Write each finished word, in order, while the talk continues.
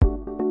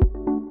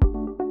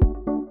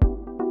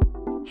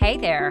Hey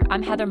there,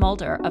 I'm Heather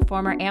Mulder, a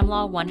former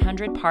AmLaw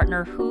 100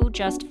 partner who,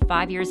 just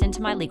 5 years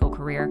into my legal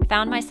career,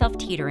 found myself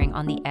teetering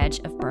on the edge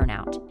of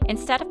burnout.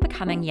 Instead of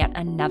becoming yet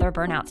another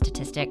burnout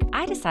statistic,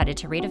 I decided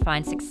to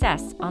redefine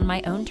success on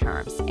my own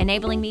terms,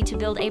 enabling me to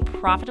build a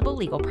profitable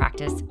legal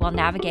practice while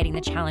navigating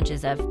the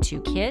challenges of 2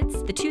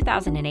 kids, the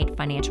 2008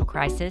 financial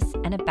crisis,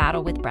 and a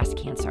battle with breast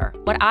cancer.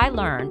 What I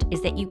learned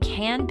is that you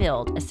can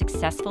build a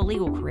successful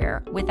legal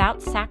career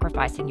without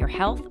sacrificing your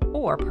health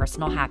or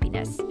personal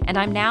happiness. And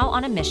I'm now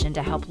on a mission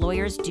to help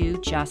lawyers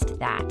do just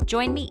that.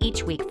 Join me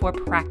each week for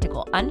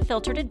practical,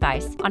 unfiltered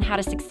advice on how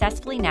to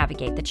successfully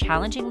navigate the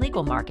challenging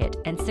legal market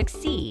and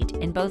succeed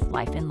in both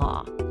life and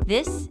law.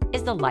 This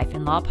is the Life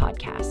and Law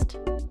Podcast.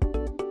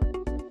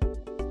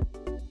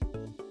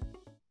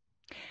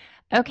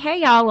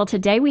 Okay, y'all. Well,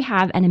 today we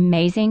have an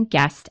amazing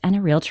guest and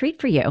a real treat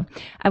for you.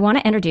 I want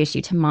to introduce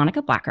you to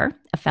Monica Blacker,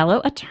 a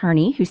fellow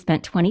attorney who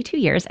spent 22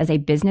 years as a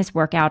business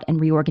workout and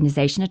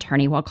reorganization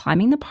attorney while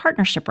climbing the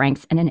partnership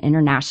ranks in an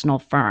international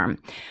firm.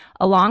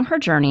 Along her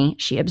journey,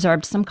 she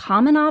observed some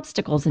common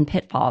obstacles and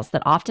pitfalls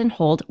that often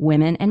hold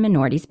women and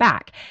minorities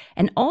back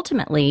and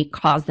ultimately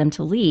cause them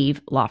to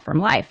leave law firm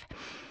life.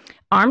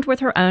 Armed with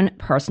her own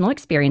personal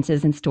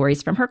experiences and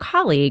stories from her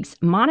colleagues,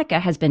 Monica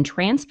has been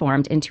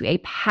transformed into a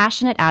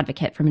passionate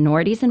advocate for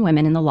minorities and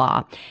women in the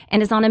law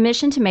and is on a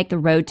mission to make the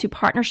road to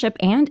partnership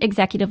and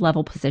executive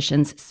level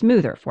positions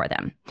smoother for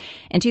them.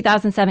 In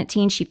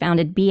 2017, she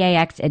founded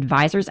BAX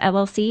Advisors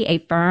LLC, a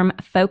firm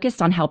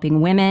focused on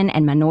helping women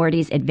and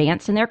minorities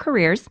advance in their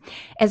careers,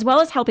 as well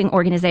as helping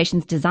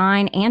organizations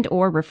design and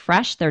or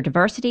refresh their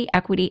diversity,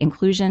 equity,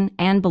 inclusion,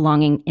 and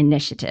belonging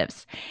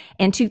initiatives.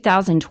 In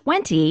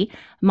 2020,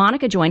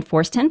 Monica joined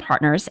Force 10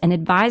 Partners, an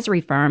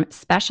advisory firm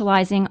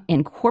specializing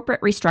in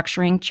corporate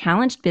restructuring,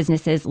 challenged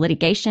businesses,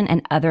 litigation,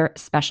 and other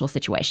special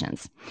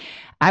situations.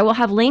 I will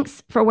have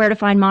links for where to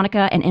find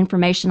Monica and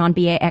information on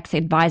BAX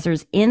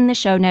Advisors in the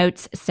show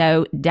notes,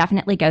 so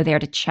definitely go there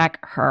to check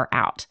her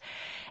out.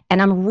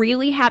 And I'm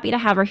really happy to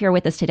have her here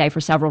with us today for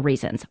several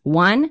reasons.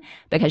 One,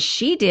 because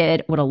she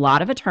did what a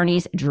lot of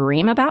attorneys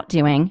dream about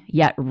doing,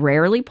 yet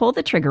rarely pull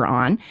the trigger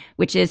on,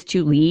 which is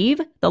to leave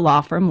the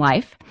law firm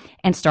life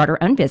and start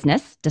her own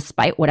business,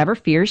 despite whatever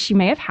fears she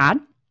may have had.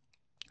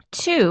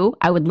 Two,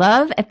 I would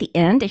love at the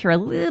end to hear a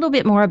little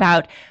bit more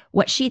about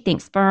what she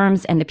thinks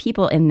firms and the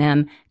people in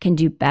them can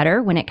do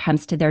better when it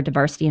comes to their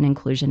diversity and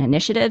inclusion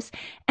initiatives.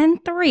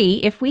 And three,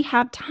 if we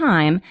have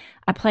time,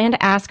 I plan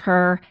to ask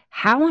her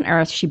how on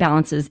earth she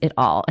balances it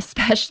all,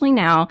 especially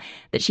now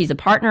that she's a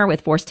partner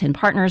with Force 10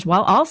 Partners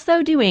while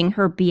also doing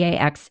her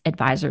BAX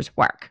Advisors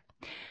work.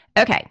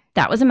 Okay,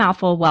 that was a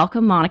mouthful.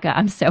 Welcome, Monica.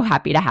 I'm so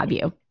happy to have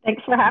you.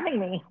 Thanks for having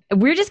me.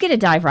 We're just going to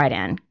dive right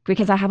in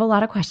because I have a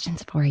lot of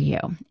questions for you.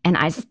 And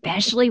I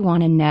especially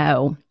want to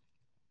know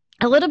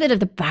a little bit of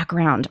the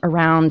background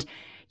around,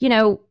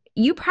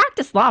 you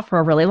practiced law for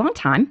a really long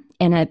time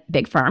in a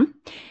big firm.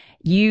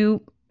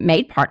 You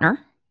made partner.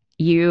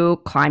 You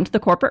climbed the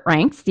corporate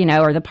ranks,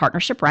 or the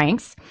partnership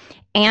ranks,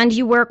 and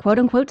you were quote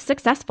unquote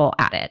successful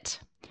at it.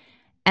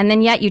 And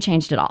then yet you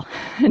changed it all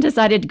and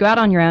decided to go out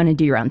on your own and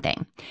do your own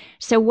thing.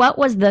 So what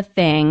was the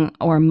thing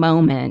or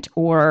moment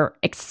or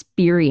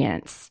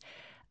experience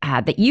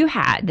that you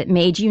had that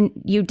made you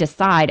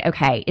decide,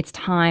 okay, it's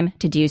time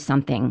to do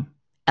something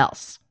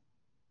else?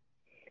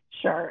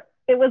 Sure.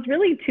 It was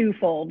really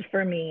twofold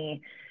for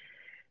me.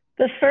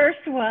 The first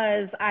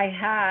was I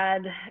had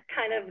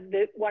kind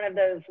of one of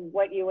those,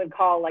 what you would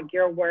call like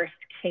your worst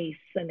case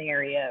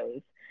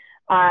scenarios.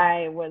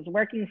 I was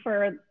working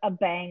for a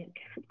bank,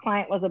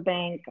 client was a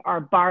bank,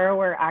 our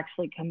borrower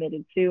actually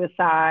committed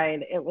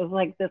suicide. It was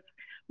like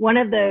one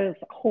of those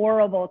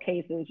horrible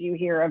cases you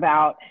hear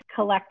about,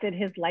 collected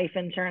his life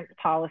insurance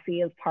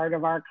policy as part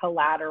of our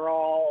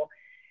collateral.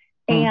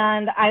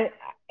 And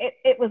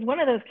it was one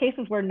of those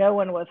cases where no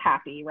one was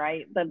happy,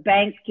 right? The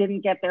bank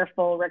didn't get their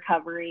full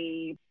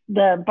recovery.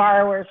 The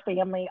borrower's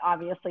family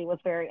obviously was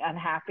very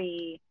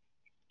unhappy.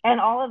 And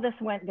all of this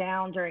went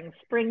down during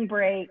spring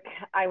break.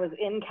 I was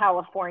in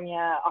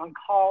California on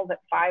calls at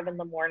 5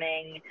 a.m.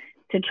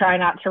 to try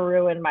not to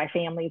ruin my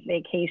family's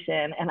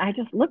vacation. And I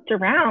just looked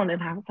around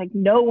and I was like,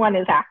 no one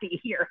is happy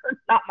here.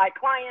 Not my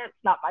clients,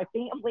 not my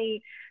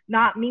family,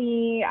 not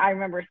me. I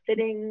remember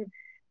sitting,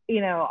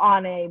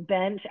 on a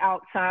bench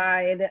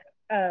outside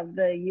of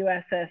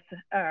the USS,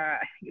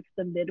 it's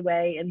the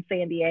Midway in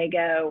San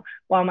Diego,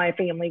 while my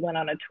family went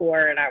on a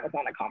tour and I was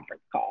on a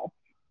conference call.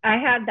 I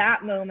had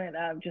that moment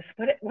of just,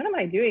 what am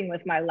I doing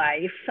with my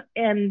life?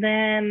 And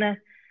then,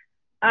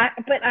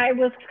 but I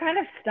was kind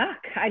of stuck.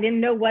 I didn't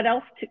know what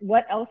else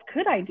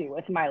could I do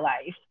with my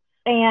life?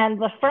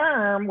 And the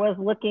firm was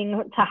looking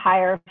to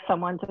hire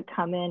someone to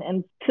come in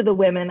and to the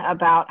women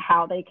about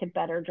how they could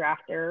better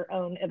draft their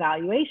own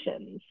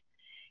evaluations.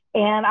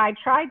 And I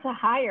tried to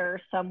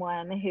hire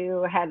someone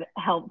who had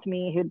helped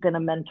me, who'd been a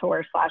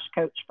mentor /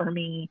 coach for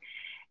me.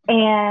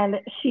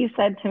 And she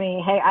said to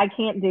me, hey, I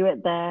can't do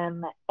it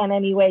then. And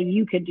anyway,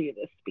 you could do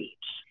this speech.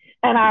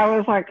 And I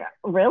was like,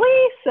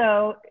 really?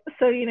 So,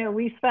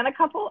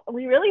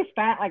 we really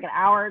spent like an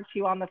hour or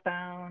two on the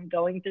phone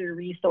going through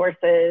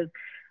resources.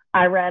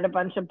 I read a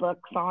bunch of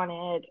books on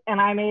it, and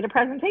I made a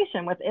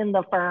presentation within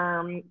the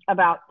firm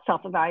about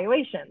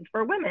self-evaluations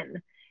for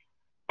women.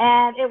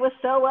 And it was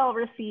so well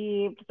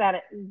received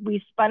that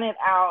we spun it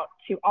out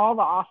to all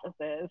the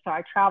offices. So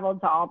I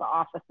traveled to all the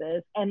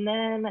offices, and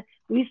then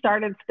we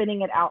started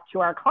spinning it out to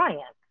our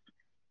clients.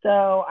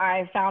 So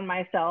I found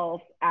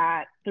myself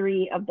at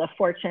 3 of the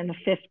Fortune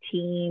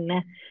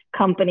 15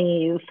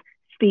 companies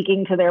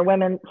speaking to their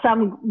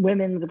some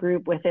women's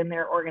group within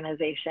their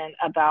organization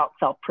about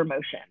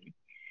self-promotion.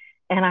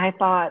 And I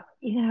thought,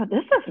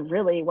 this is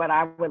really what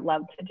I would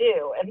love to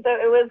do. And so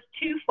it was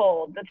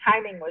twofold. The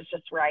timing was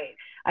just right.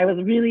 I was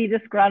really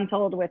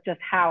disgruntled with just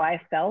how I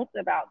felt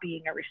about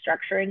being a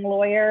restructuring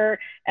lawyer,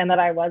 and that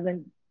I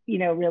wasn't,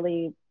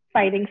 really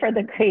fighting for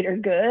the greater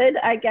good,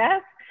 I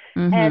guess.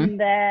 Mm-hmm. And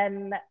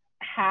then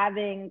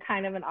having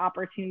kind of an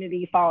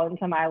opportunity fall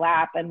into my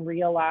lap and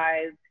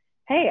realize,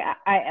 hey,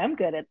 I am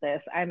good at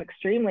this. I'm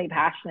extremely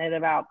passionate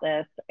about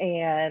this.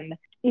 And,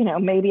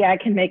 maybe I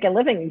can make a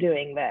living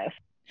doing this.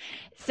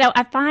 So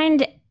I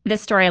find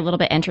this story a little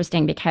bit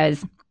interesting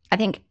because I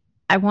think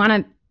I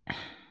want to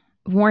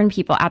warn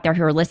people out there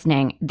who are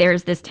listening.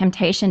 There's this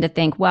temptation to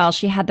think, well,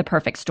 she had the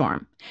perfect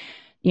storm.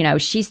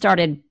 She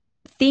started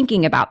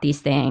thinking about these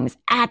things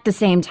at the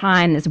same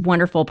time this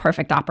wonderful,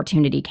 perfect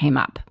opportunity came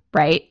up,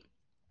 right?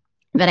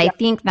 But I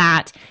think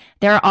that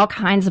there are all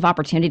kinds of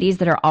opportunities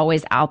that are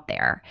always out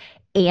there.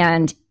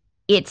 And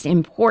it's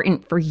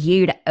important for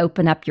you to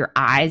open up your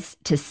eyes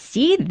to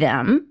see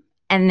them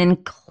and then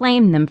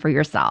claim them for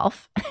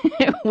yourself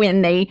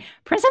when they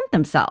present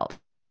themselves.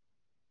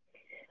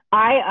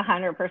 I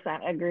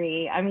 100%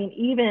 agree. I mean,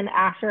 even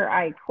after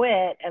I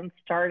quit and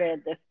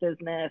started this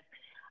business,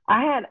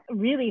 I had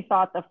really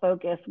thought the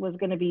focus was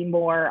going to be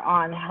more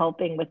on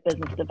helping with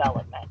business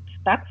development.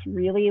 That's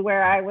really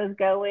where I was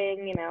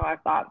going. I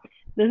thought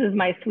this is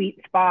my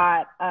sweet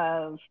spot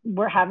of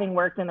having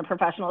worked in a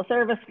professional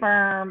service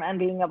firm and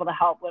being able to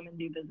help women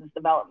do business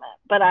development.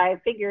 But I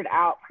figured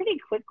out pretty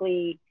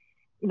quickly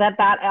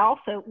that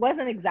also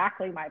wasn't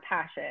exactly my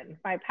passion.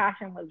 My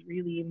passion was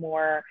really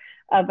more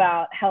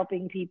about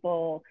helping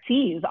people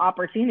seize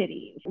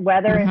opportunities,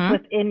 whether it's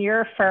within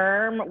your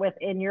firm,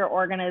 within your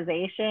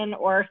organization,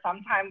 or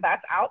sometimes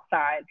that's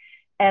outside,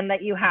 and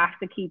that you have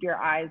to keep your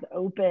eyes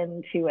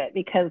open to it,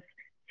 because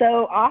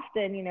so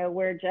often,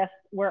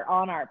 we're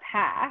on our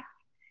path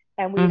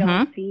and we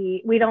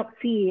don't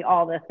see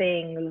all the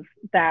things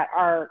that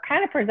are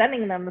kind of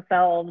presenting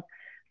themselves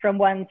from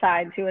one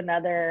side to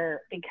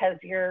another, because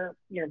you're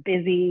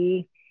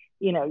busy,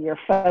 you're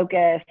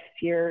focused,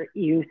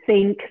 you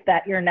think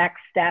that your next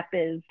step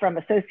is from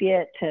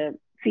associate to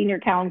senior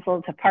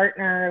counsel to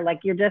partner. Like,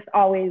 you're just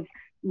always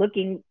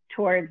looking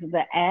towards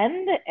the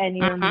end, and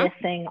you're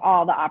missing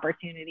all the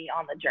opportunity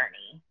on the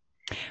journey.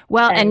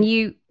 Well, and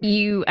you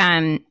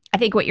I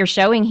think what you're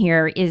showing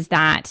here is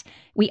that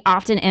we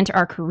often enter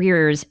our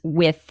careers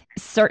with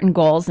certain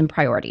goals and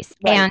priorities,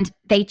 and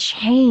they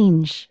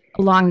change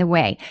along the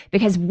way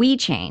because we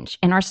change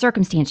and our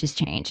circumstances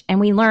change, and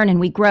we learn and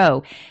we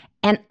grow.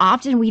 And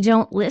often we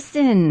don't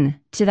listen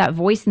to that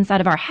voice inside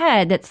of our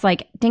head that's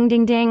like, ding,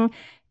 ding, ding,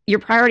 your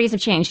priorities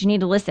have changed. You need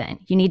to listen.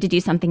 You need to do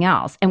something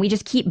else. And we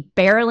just keep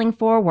barreling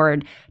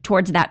forward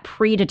towards that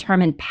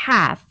predetermined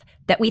path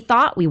that we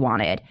thought we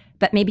wanted,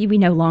 but maybe we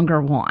no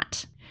longer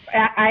want.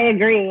 I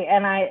agree.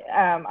 And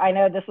I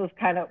know this is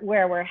kind of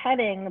where we're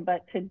heading,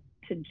 but to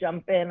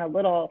jump in a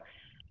little,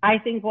 I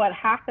think what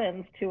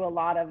happens to a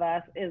lot of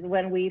us is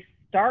when we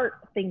start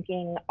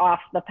thinking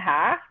off the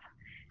path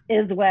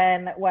is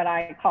when what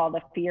I call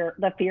the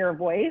fear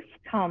voice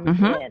comes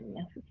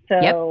in.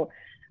 So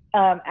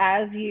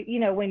as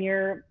when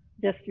you're,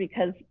 just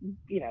because,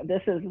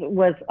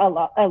 was a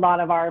lot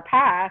of our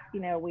past,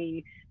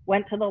 we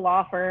went to the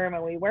law firm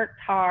and we worked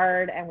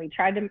hard and we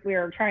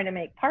were trying to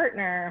make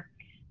partner.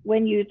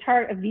 When you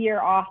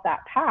veer off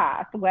that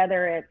path,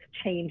 whether it's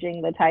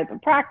changing the type of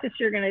practice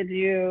you're going to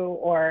do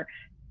or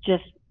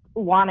just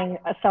wanting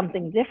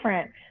something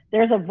different,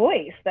 there's a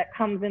voice that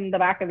comes in the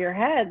back of your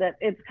head that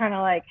it's kind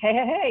of like,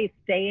 hey,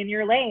 stay in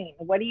your lane.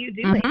 What are you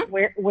doing?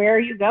 Where are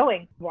you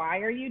going? Why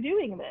are you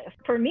doing this?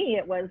 For me,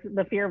 it was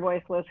the fear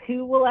voice was,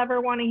 who will ever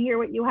want to hear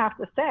what you have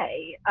to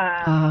say?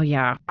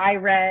 I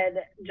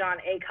read John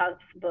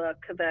Acuff's book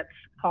that's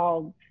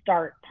called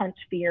Start, Punch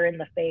Fear in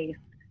the Face,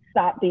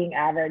 Stop Being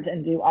Average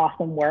and Do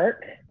Awesome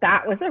Work.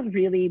 That was a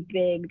really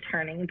big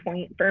turning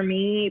point for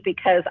me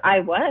because I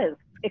was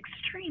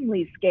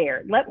extremely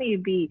scared. Let me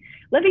be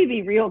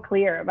real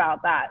clear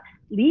about that.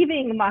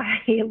 Leaving my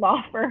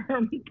law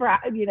firm,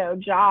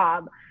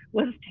 job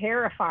was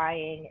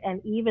terrifying.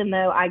 And even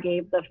though I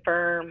gave the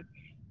firm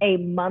a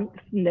month's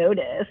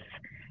notice,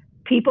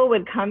 people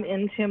would come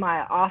into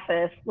my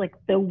office like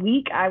the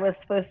week I was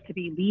supposed to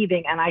be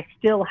leaving, and I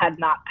still had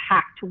not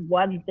packed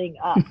one thing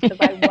up because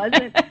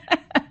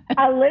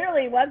I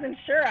literally wasn't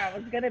sure I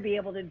was going to be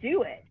able to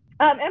do it.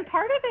 And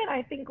part of it,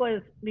 I think,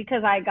 was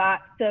because I got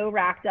so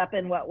wrapped up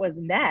in what was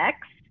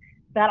next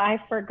that I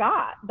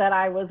forgot that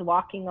I was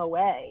walking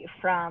away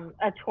from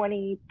a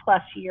 20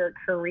 plus year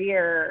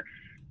career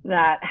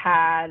that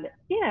had,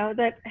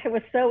 that it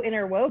was so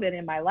interwoven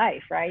in my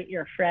life, right?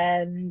 Your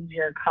friends,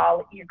 your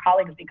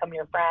colleagues become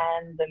your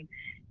friends, and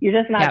you're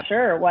just not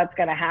sure what's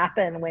going to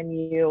happen when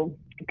you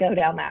go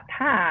down that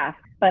path.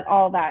 But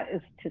all that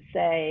is to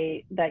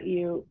say that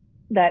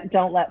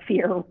don't let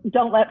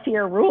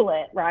fear rule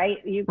it, right?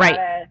 You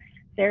gotta,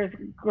 there's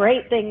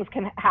great things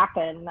can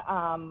happen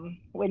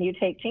when you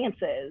take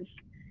chances.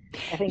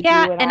 I think you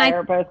and I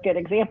are both good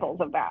examples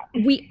of that.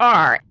 We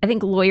are. I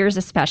think lawyers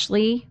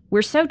especially,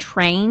 we're so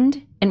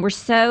trained and we're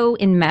so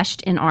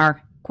enmeshed in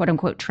our quote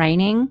unquote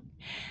training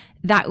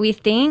that we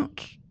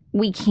think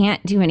we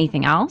can't do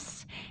anything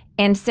else.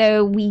 And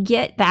so we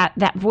get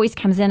that voice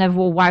comes in of,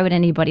 well, why would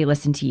anybody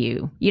listen to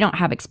you? You don't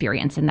have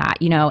experience in that,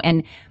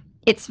 and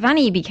it's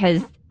funny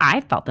because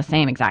I felt the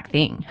same exact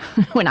thing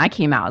when I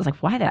came out. I was like,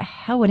 why the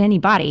hell would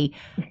anybody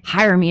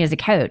hire me as a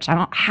coach? I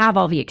don't have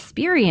all the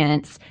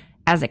experience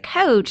as a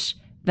coach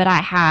that I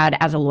had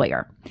as a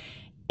lawyer.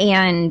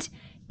 And,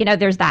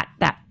 there's that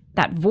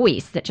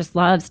voice that just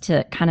loves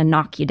to kind of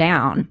knock you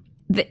down.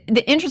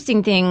 The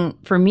interesting thing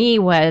for me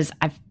was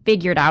I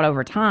figured out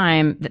over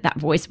time that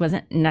voice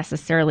wasn't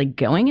necessarily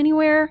going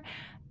anywhere.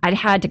 I'd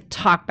had to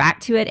talk back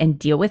to it and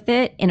deal with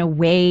it in a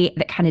way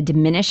that kind of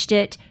diminished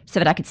it so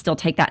that I could still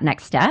take that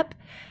next step.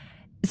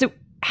 So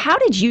how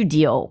did you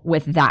deal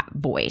with that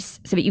voice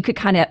so that you could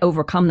kind of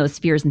overcome those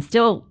fears and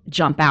still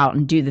jump out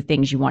and do the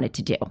things you wanted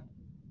to do?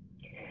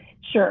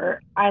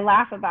 Sure. I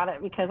laugh about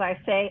it because I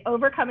say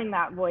overcoming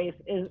that voice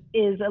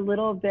is a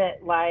little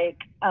bit like,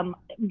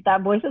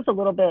 that voice is a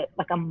little bit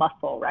like a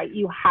muscle, right?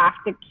 You have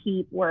to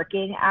keep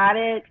working at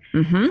it.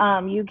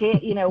 Mm-hmm. You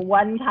get,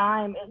 one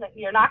time,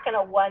 you're not going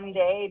to one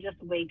day just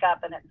wake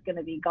up and it's going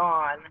to be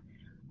gone.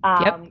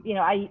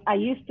 I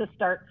used to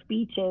start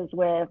speeches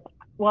with,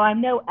 well, I'm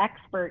no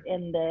expert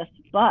in this,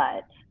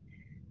 but,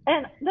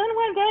 and then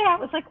one day I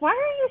was like, why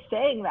are you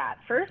saying that?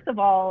 First of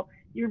all,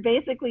 you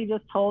basically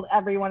just told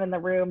everyone in the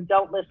room,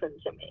 don't listen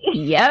to me.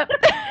 Yep.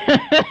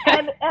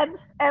 and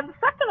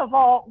second of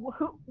all,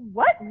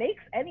 what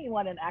makes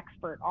anyone an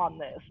expert on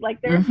this?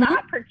 Like there's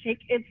not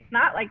it's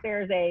not like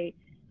there's a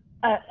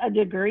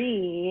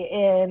degree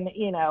in,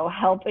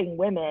 helping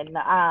women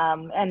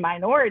and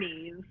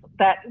minorities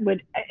that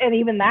would, and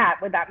even that,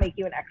 would that make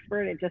you an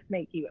expert? It just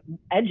make you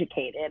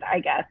educated, I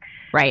guess.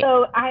 Right.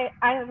 So I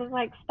was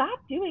like, stop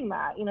doing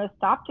that,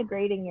 stop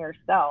degrading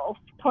yourself.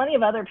 Plenty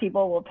of other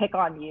people will pick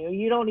on you.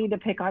 You don't need to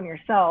pick on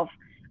yourself.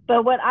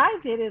 But what I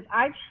did is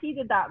I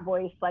treated that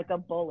voice like a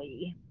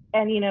bully.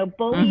 And,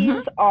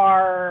 bullies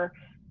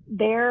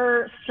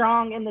they're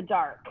strong in the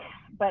dark,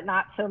 but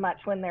not so much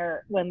when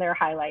they're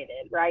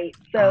highlighted, right?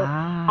 So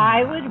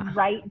I would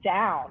write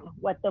down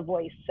what the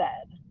voice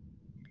said.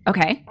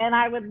 Okay. And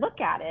I would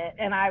look at it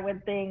and I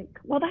would think,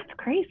 well, that's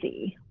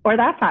crazy, or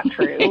that's not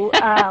true.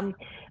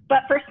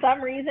 But for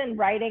some reason,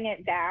 writing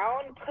it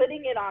down,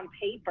 putting it on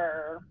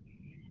paper,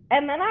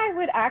 and then I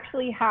would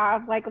actually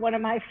have like one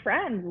of my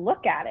friends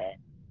look at it,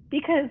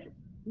 because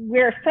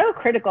we're so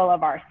critical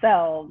of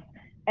ourselves.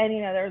 And,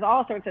 there's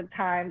all sorts of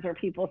times where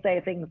people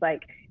say things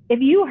like, if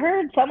you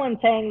heard someone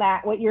saying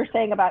that, what you're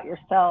saying about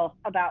yourself,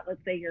 about,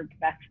 let's say, your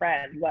best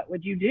friend, what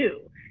would you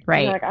do?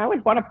 Right. Like, I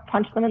would want to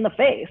punch them in the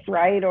face,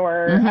 right?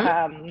 Or,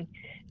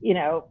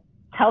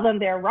 tell them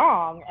they're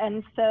wrong.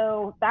 And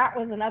so that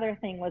was another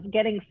thing, was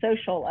getting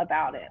social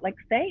about it, like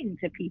saying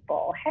to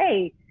people,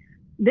 hey,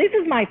 this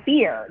is my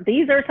fear.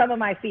 These are some of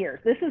my fears.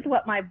 This is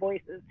what my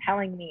voice is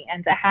telling me.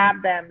 And to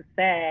have them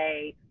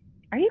say,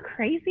 are you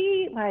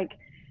crazy? Like,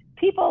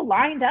 people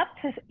lined up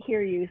to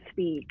hear you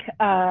speak.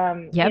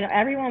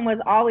 Everyone was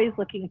always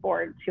looking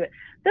forward to it.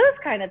 Those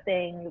kind of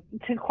things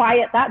to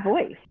quiet that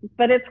voice.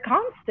 But it's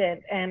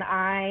constant. And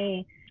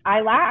I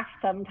laugh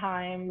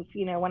sometimes,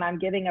 when I'm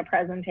giving a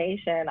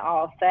presentation,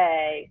 I'll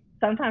say,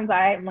 sometimes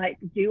I'm like,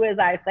 do as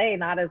I say,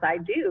 not as I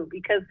do,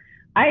 because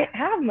I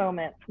have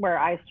moments where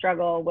I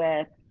struggle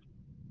with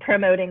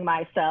promoting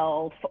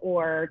myself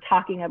or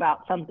talking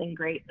about something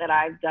great that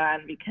I've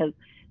done, because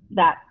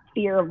that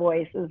fear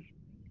voice is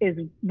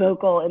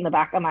vocal in the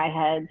back of my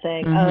head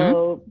saying,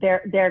 oh,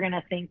 they're going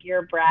to think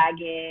you're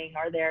bragging,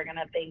 or they're going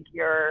to think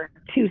you're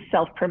too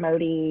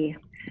self-promoting.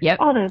 Yep.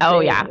 All those oh,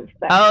 things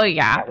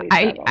yeah.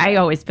 I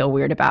always feel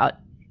weird about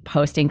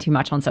posting too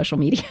much on social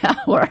media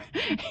or,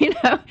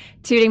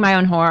 tooting my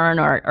own horn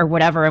or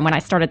whatever. And when I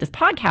started this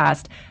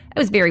podcast, I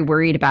was very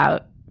worried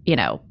about,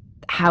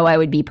 how I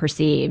would be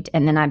perceived.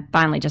 And then I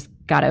finally just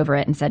got over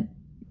it and said,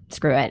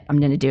 screw it, I'm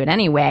going to do it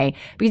anyway.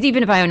 Because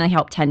even if I only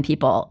help 10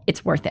 people,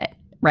 it's worth it.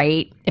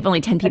 Right? If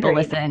only 10 people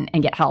listen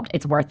and get helped,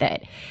 it's worth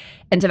it.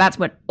 And so that's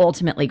what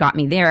ultimately got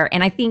me there.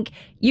 And I think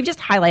you've just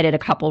highlighted a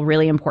couple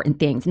really important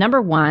things.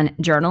 Number one,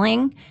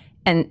 journaling.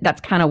 And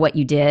that's kind of what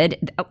you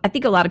did. I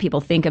think a lot of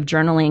people think of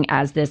journaling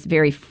as this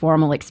very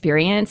formal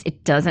experience.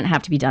 It doesn't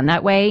have to be done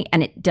that way.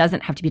 And it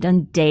doesn't have to be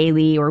done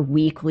daily or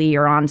weekly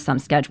or on some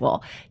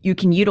schedule. You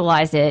can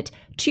utilize it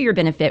to your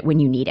benefit when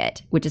you need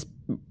it, which is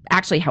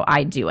actually how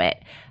I do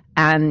it.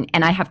 And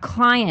I have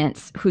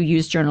clients who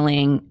use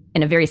journaling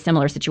in a very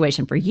similar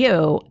situation for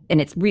you, and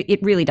it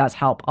really does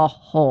help a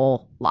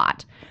whole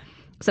lot.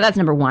 So that's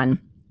number one.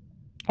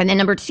 And then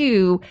number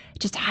two,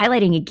 just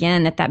highlighting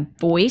again that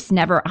voice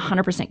never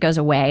 100% goes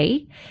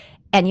away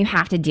and you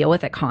have to deal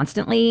with it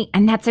constantly.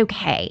 And that's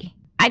okay.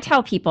 I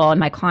tell people and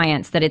my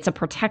clients that it's a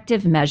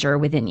protective measure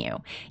within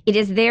you. It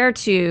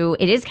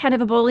is kind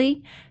of a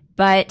bully,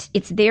 but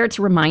it's there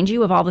to remind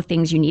you of all the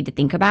things you need to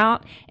think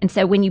about. And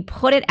so when you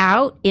put it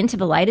out into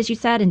the light, as you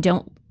said, and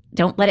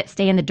don't let it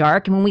stay in the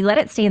dark. And when we let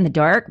it stay in the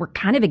dark, we're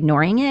kind of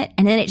ignoring it.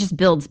 And then it just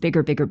builds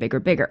bigger, bigger, bigger,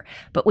 bigger.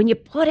 But when you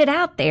put it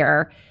out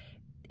there,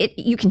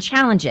 you can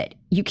challenge it.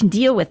 You can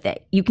deal with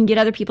it. You can get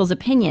other people's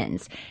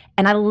opinions.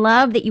 And I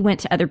love that you went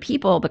to other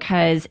people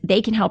because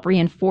they can help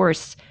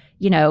reinforce,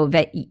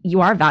 that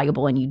you are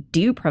valuable and you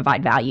do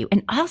provide value.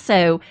 And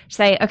also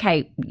say,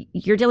 okay,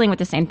 you're dealing with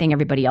the same thing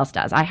everybody else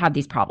does. I have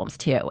these problems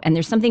too. And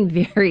there's something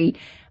very,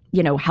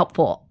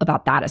 helpful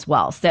about that as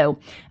well. So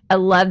I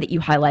love that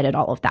you highlighted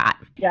all of that.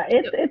 Yeah,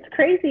 it's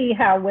crazy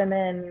how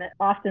women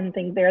often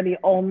think they're the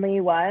only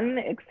one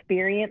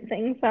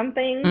experiencing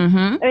something.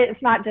 Mm-hmm.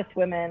 It's not just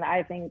women,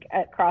 I think,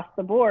 across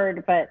the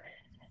board, but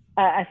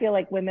I feel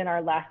like women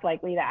are less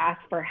likely to ask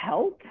for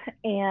help.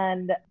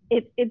 And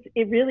it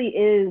really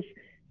is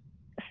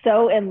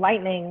so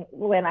enlightening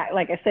when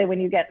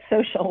when you get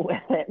social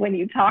with it, when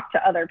you talk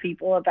to other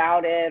people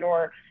about it,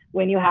 or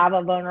when you have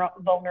a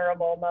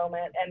vulnerable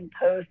moment and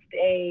post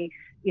a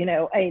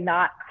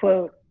not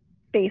quote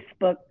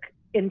Facebook,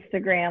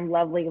 Instagram,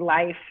 lovely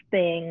life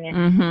thing.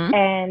 Mm-hmm.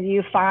 And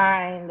you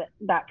find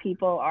that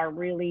people are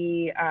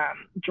really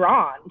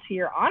drawn to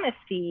your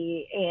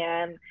honesty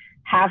and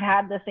have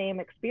had the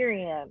same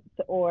experience,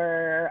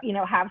 or,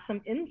 have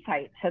some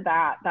insight to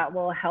that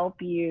will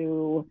help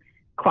you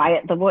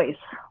quiet the voice.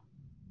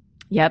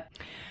 Yep.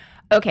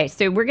 Okay,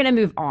 so we're going to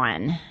move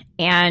on.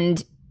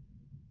 And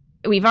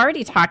we've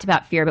already talked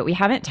about fear, but we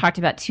haven't talked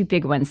about two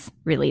big ones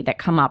really that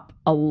come up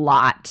a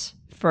lot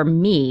for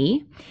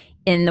me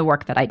in the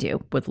work that I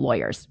do with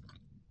lawyers.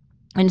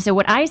 And so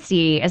what I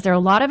see is there are a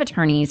lot of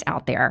attorneys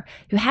out there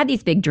who had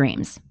these big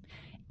dreams.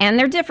 And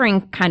they're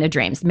differing kind of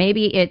dreams.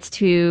 Maybe it's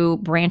to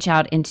branch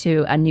out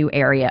into a new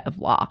area of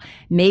law.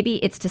 Maybe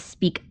it's to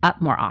speak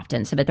up more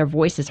often so that their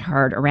voice is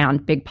heard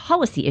around big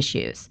policy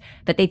issues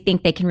that they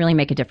think they can really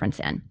make a difference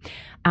in.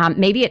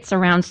 Maybe it's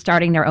around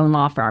starting their own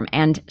law firm.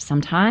 And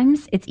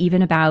sometimes it's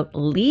even about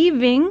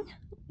leaving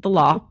the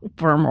law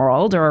firm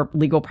world or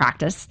legal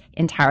practice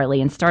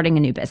entirely and starting a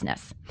new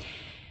business.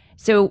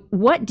 So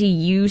what do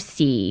you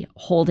see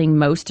holding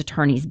most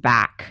attorneys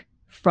back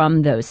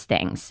from those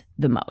things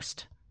the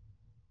most?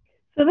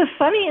 So the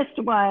funniest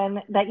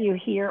one that you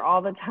hear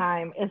all the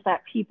time is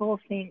that people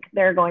think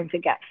they're going to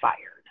get fired.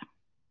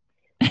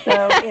 So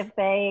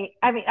I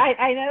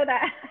know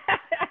that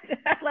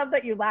I love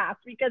that you laugh,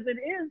 because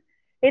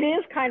it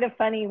is kind of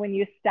funny when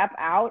you step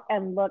out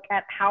and look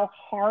at how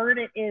hard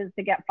it is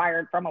to get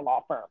fired from a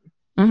law firm.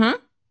 Mm-hmm.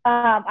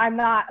 I'm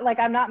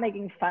not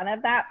making fun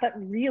of that, but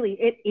really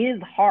it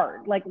is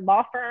hard. Like,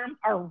 law firms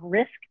are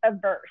risk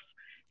averse.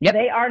 Yep.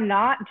 They are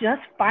not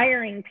just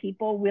firing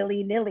people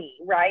willy-nilly,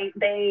 right?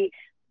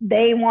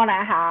 They want to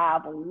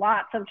have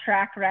lots of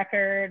track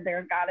record.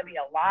 There's got to be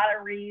a lot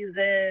of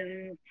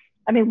reasons.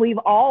 I mean, we've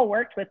all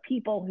worked with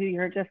people who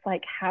you're just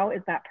like, how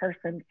is that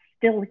person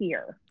still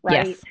here,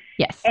 right?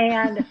 Yes.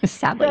 And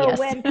sadly, so yes.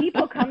 when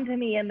people come to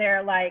me and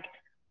they're like,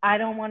 I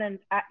don't want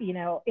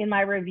to, in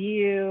my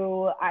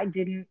review, I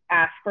didn't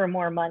ask for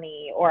more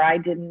money, or I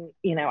didn't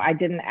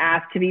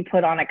ask to be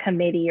put on a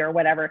committee or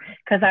whatever,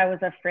 because I was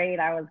afraid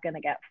I was going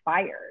to get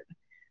fired.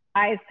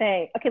 I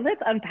say, okay,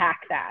 let's unpack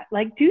that.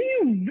 Like,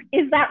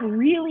 is that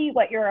really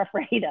what you're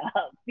afraid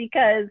of?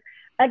 Because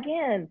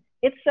again,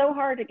 it's so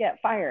hard to get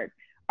fired.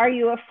 Are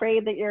you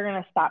afraid that you're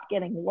going to stop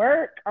getting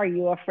work? Are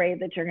you afraid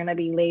that you're going to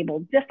be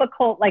labeled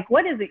difficult? Like,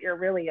 what is it you're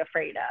really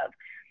afraid of?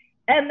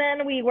 And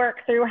then we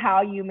work through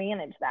how you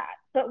manage that.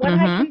 But what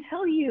I can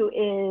tell you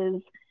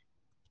is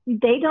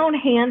they don't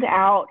hand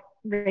out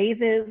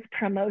raises,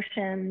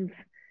 promotions,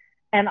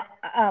 and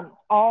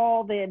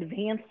all the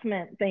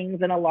advancement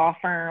things in a law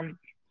firm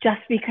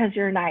just because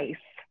you're nice.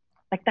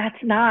 Like,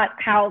 that's not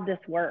how this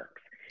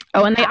works.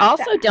 Oh, and they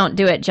also don't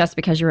do it just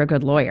because you're a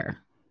good lawyer.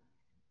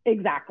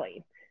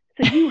 Exactly.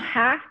 So you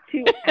have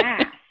to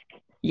ask.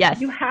 Yes.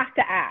 You have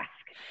to ask.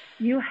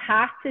 You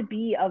have to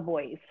be a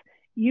voice.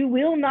 You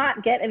will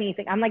not get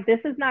anything. I'm like, this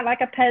is not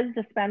like a Pez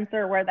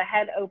dispenser where the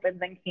head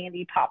opens and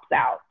candy pops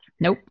out.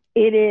 Nope.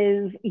 It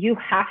is, you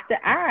have to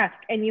ask,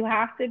 and you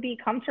have to be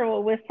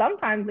comfortable with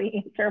sometimes the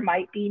answer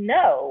might be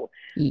no.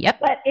 Yep.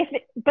 But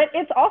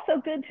it's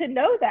also good to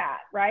know that,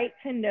 right?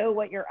 To know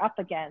what you're up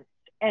against.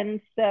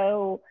 And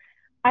so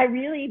I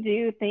really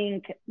do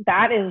think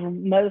that is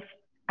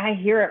I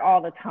hear it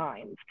all the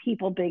time.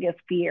 People's biggest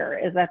fear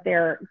is that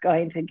they're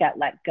going to get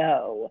let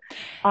go.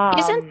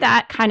 Isn't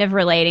that kind of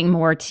relating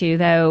more to,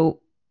 though,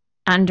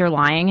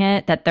 underlying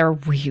it, that they're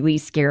really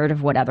scared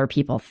of what other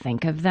people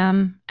think of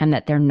them and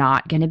that they're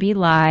not going to be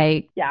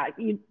liked? Yeah,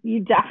 you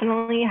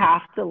definitely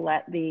have to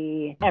let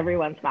the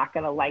everyone's not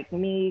going to like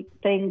me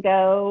thing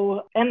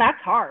go. And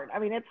that's hard. I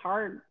mean, it's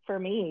hard for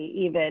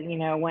me even,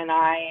 when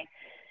I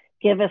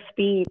give a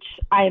speech,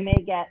 I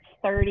may get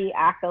 30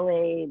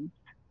 accolades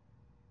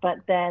but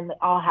then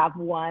I'll have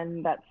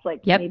one that's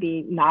like Yep.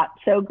 maybe not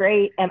so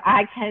great, and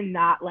I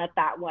cannot let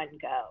that one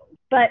go.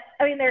 But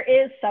I mean, there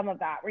is some of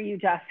that where you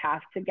just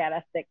have to get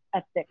a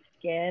thick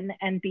skin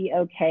and be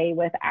okay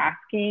with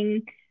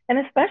asking. And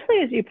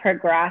especially as you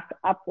progress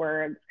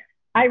upwards,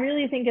 I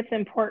really think it's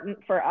important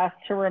for us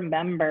to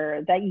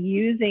remember that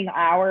using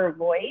our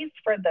voice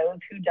for those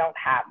who don't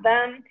have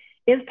them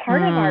is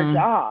part of our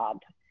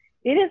job.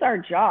 It is our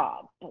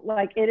job.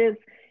 Like it is,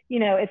 you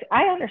know, if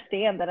I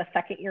understand that a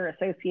second year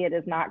associate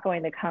is not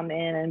going to come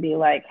in and be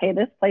like, hey,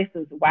 this place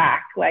is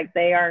whack. Like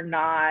they are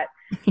not,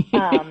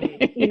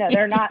 you know,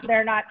 they're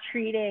not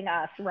treating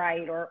us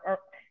right, or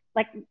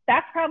like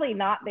that's probably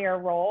not their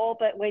role.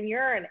 But when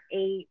you're an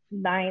 8,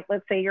 9,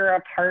 let's say you're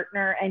a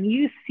partner and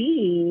you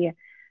see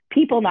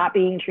people not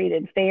being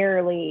treated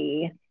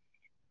fairly,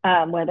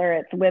 whether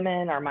it's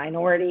women or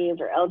minorities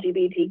or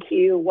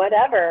LGBTQ,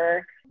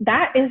 whatever,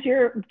 that is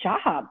your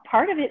job.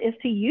 Part of it is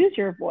to use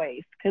your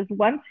voice, because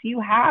once you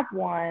have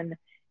one,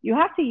 you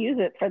have to use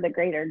it for the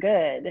greater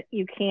good.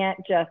 You can't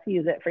just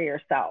use it for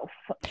yourself.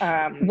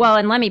 Well,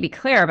 and let me be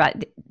clear about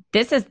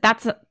that's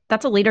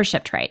a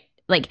leadership trait.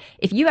 Like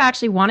if you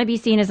actually want to be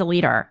seen as a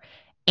leader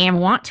and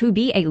want to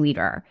be a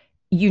leader,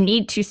 you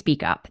need to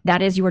speak up.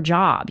 That is your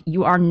job.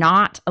 You are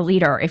not a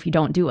leader if you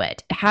don't do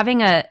it.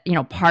 Having a, you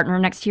know, partner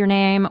next to your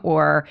name,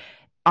 or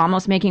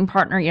almost making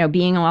partner, you know,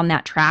 being on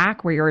that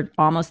track where you're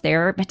almost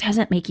there, but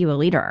doesn't make you a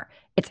leader.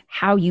 It's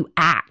how you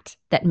act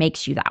that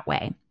makes you that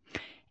way.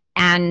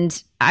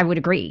 And I would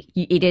agree.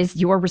 It is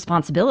your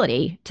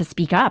responsibility to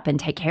speak up and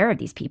take care of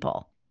these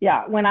people.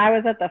 Yeah. When I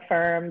was at the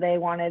firm, they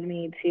wanted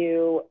me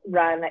to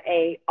run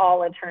a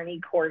all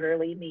attorney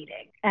quarterly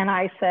meeting. And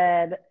I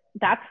said,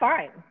 that's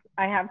fine.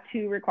 I have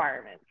 2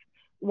 requirements.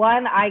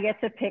 One, I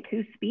get to pick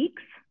who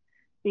speaks,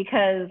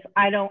 because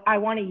I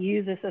want to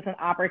use this as an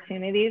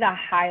opportunity to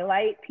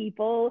highlight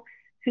people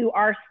who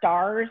are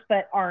stars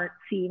but aren't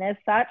seen as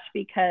such,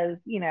 because,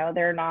 you know,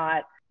 they're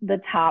not the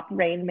top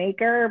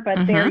rainmaker,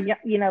 but they're,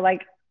 you know,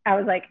 like I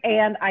was like,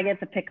 and I get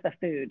to pick the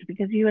food,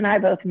 because you and I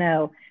both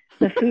know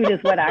the food is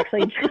what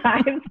actually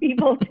drives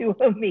people to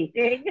a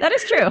meeting. That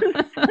is true.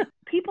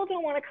 People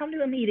don't want to come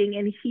to a meeting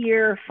and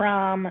hear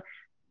from,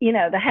 you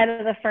know, the head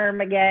of the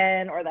firm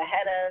again, or the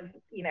head of,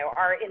 you know,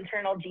 our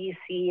internal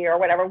GC or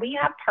whatever. We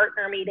have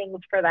partner meetings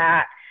for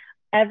that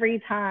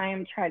every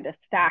time, tried to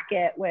stack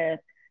it with,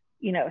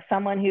 you know,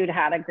 someone who'd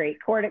had a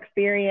great court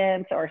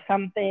experience or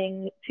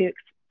something to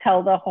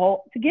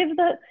give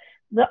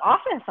the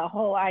office a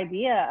whole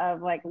idea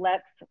of like,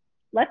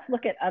 let's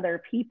look at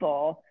other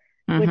people,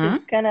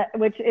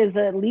 which is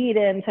a lead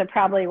into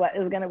probably what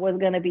was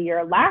gonna be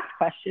your last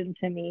question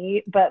to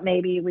me, but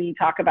maybe we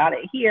talk about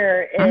it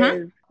here,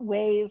 is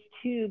ways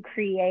to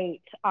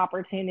create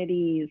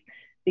opportunities,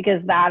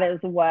 because that is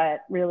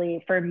what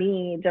really, for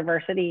me,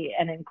 diversity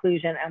and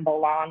inclusion and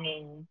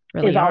belonging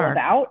really is all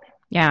about.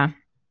 Yeah.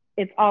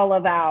 It's all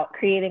about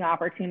creating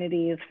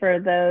opportunities for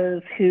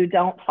those who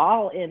don't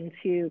fall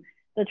into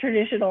the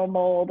traditional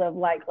mold of,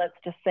 like, let's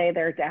just say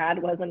their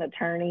dad was an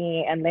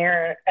attorney and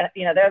they're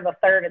the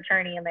 3rd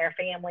attorney in their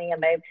family,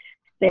 and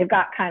they've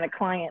got kind of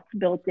clients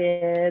built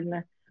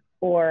in,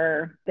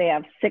 or they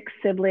have 6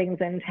 siblings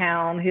in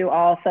town who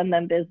all send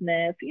them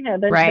business. You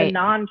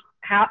know,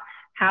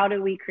 how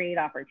do we create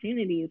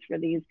opportunities for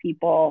these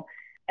people?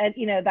 And,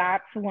 you know,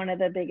 that's one of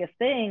the biggest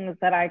things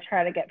that I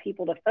try to get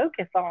people to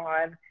focus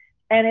on.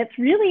 And it's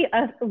really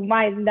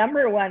my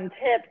number one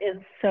tip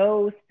is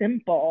so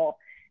simple.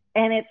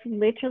 And it's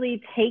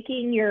literally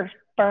taking your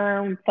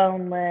firm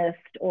phone list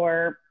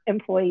or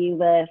employee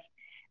list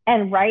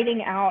and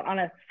writing out on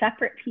a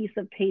separate piece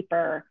of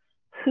paper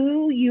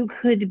who you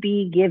could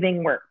be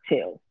giving work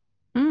to.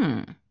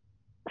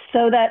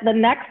 So that the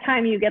next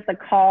time you get the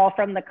call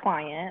from the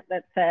client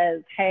that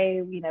says,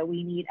 hey, you know,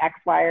 we need X,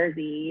 Y, or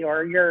Z,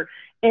 or your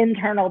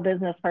internal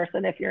business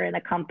person, if you're in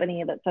a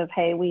company that says,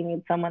 hey, we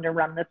need someone to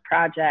run this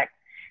project,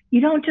 you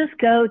don't just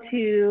go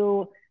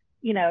to,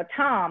 you know,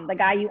 Tom, the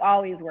guy you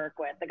always work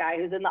with, the guy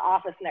who's in the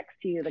office next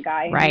to you, the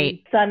guy whose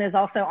son is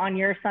also on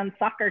your son's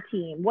soccer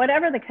team,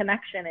 whatever the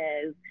connection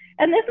is.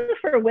 And this is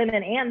for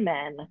women and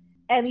men.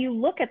 And you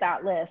look at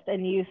that list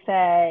and you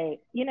say,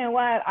 you know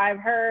what, I've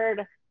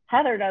heard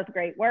Heather does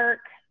great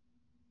work.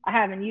 I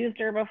haven't used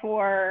her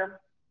before.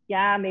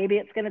 Yeah, maybe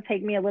it's going to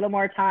take me a little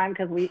more time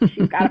because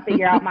she's got to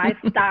figure out my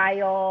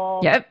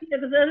style. Yep.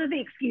 Because those are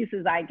the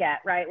excuses I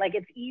get, right? Like,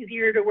 it's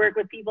easier to work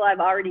with people I've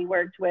already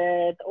worked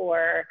with,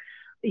 or,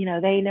 you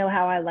know, they know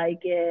how I like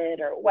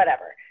it, or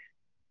whatever.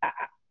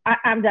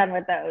 I'm done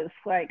with those.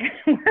 Like,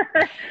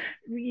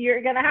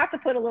 you're going to have to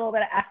put a little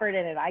bit of effort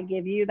in it. I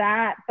give you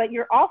that. But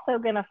you're also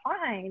going to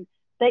find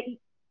that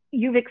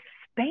you've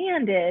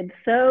expanded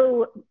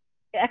so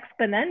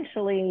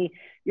exponentially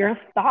your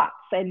thoughts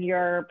and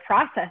your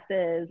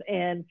processes,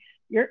 and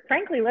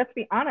frankly, let's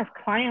be honest,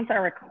 clients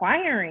are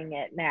requiring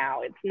it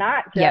now. It's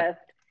not just,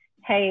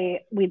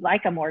 hey, we'd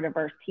like a more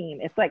diverse team.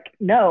 It's like,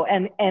 no,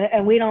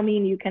 and we don't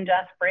mean you can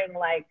just bring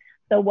like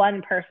the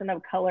one person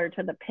of color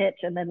to the pitch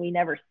and then we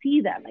never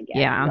see them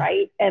again,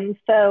 right? And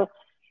so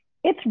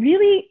it's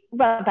really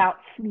about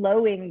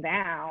slowing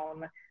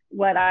down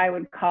what I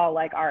would call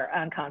like our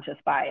unconscious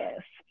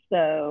bias.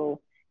 So,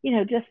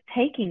 just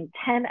taking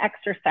 10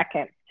 extra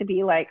seconds to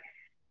be like,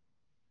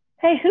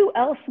 hey, who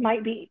else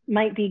might be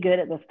good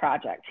at this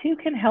project? Who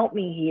can help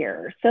me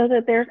here? So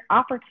that there's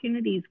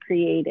opportunities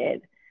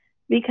created,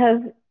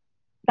 because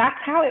that's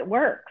how it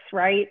works,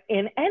 right?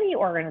 In any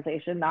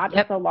organization, not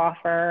just a law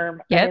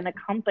firm, but in a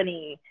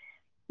company.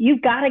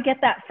 You've got to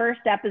get that first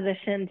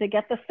deposition to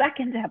get the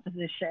second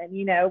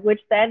deposition, which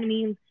then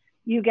means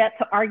you get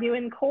to argue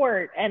in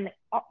court, and,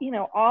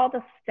 all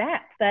the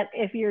steps that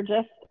if you're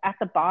just at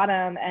the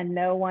bottom and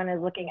no one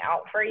is looking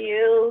out for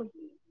you,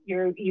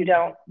 you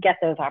don't get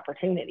those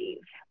opportunities.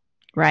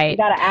 Right. You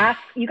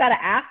got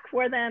to ask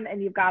for them,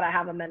 and you've got to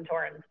have a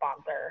mentor and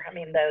sponsor. I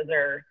mean, those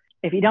are,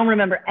 if you don't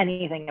remember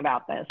anything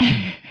about this,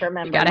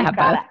 remember, you've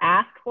got to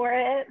ask for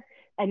it,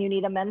 and you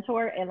need a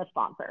mentor and a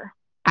sponsor.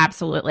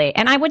 Absolutely.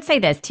 And I would say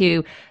this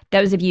to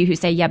those of you who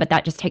say, yeah, but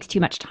that just takes too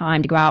much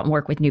time to go out and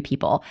work with new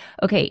people.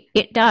 Okay,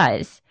 it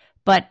does.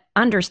 But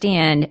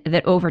understand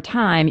that over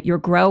time, you're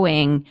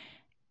growing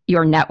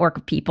your network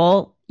of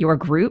people, your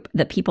group,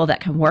 the people that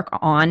can work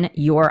on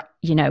your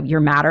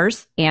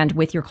matters and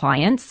with your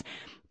clients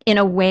in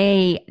a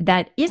way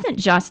that isn't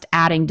just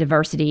adding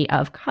diversity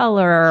of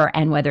color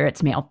and whether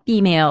it's male,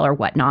 female, or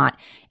whatnot.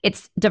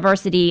 It's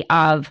diversity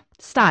of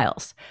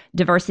styles,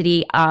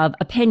 diversity of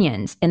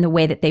opinions in the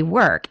way that they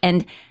work.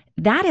 And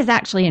that is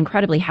actually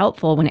incredibly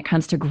helpful when it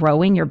comes to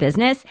growing your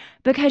business,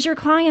 because your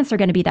clients are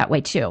going to be that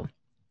way too.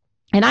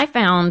 And I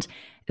found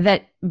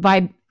that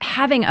by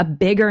having a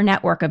bigger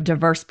network of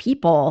diverse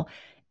people,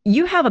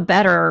 you have a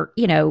better,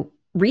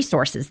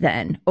 resources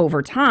then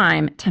over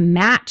time to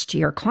match to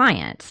your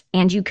clients,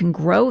 and you can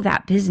grow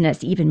that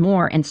business even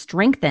more and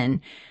strengthen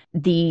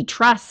the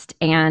trust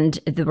and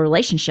the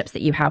relationships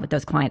that you have with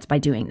those clients by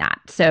doing that.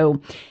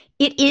 So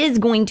it is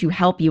going to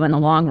help you in the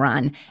long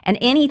run, and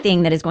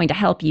anything that is going to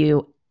help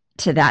you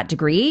to that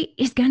degree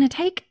is going to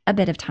take a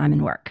bit of time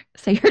and work.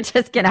 So you're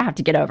just going to have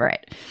to get over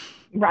it.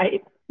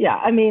 Right. Yeah.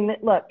 I mean,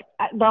 look,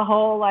 the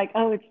whole like,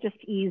 oh, it's just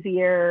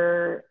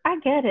easier. I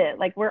get it.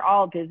 Like, we're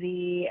all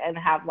busy and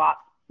have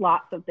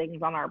lots of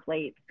things on our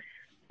plates,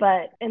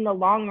 but in the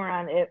long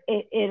run, it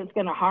is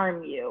going to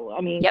harm you.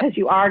 I mean, because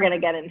you are going to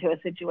get into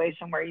a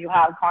situation where you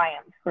have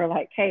clients who are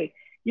like, hey,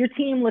 your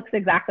team looks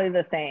exactly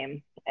the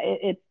same.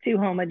 It's too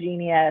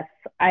homogeneous.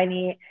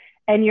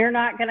 And you're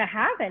not going to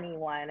have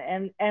anyone.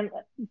 And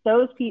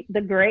those people,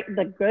 the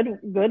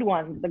good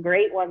ones, the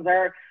great ones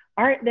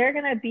they're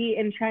going to be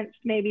entrenched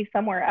maybe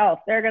somewhere else.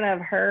 They're going to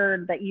have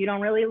heard that you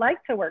don't really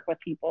like to work with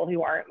people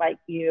who aren't like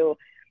you.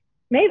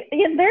 Maybe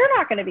they're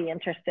not going to be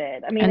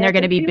interested. I mean, and they're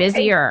going to be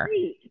busier,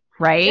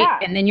 right? Yeah.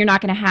 And then you're not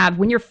going to have,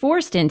 when you're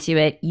forced into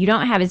it, you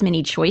don't have as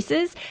many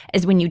choices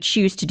as when you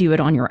choose to do it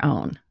on your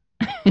own.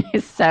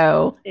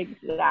 So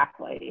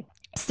exactly.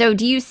 So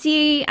do you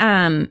see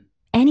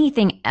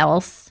anything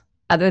else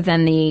other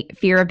than the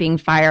fear of being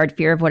fired,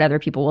 fear of what other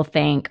people will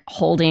think,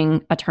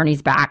 holding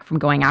attorneys back from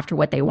going after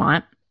what they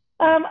want?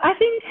 I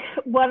think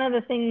one of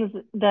the things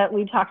that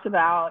we talked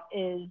about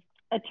is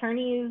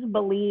attorneys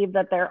believe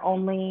that they're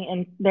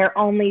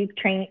only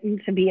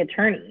trained to be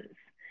attorneys.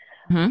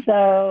 Mm-hmm.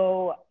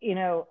 So,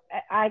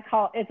 I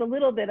call it's a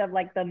little bit of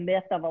like the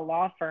myth of a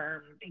law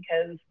firm,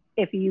 because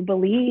if you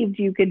believed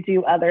you could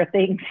do other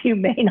things, you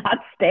may not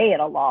stay at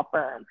a law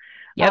firm.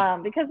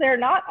 Yep. Because they're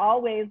not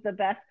always the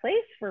best place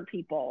for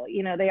people.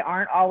 They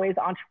aren't always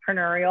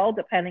entrepreneurial,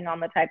 depending on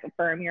the type of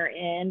firm you're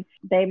in.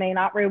 They may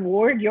not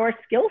reward your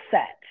skill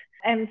set.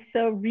 And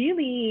so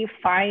really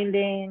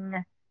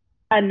finding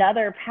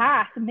another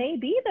path may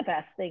be the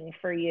best thing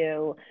for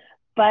you.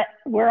 But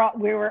we're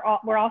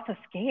also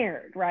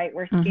scared, right?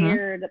 We're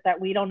scared that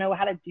we don't know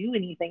how to do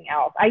anything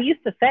else. I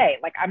used to say,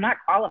 like, I'm not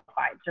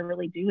qualified to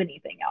really do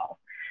anything else.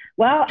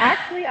 Well,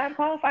 actually, I'm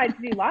qualified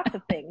to do lots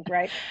of things,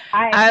 right?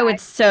 I would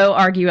so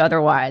argue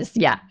otherwise.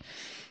 Yeah.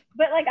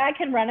 But like, I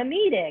can run a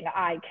meeting.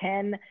 I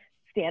can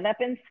stand up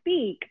and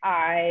speak.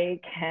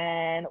 I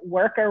can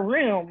work a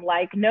room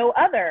like no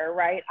other,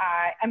 right?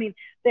 I mean,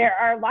 there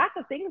are lots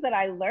of things that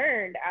I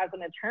learned as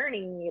an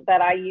attorney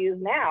that I use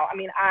now. I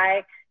mean,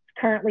 I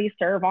currently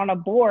serve on a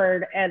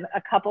board, and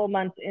a couple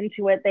months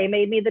into it, they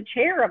made me the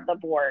chair of the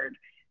board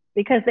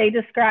because they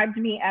described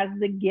me as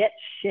the get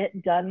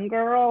shit done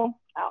girl.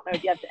 I don't know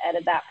if you have to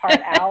edit that part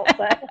out,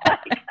 but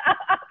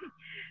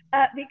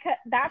because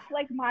that's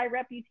like my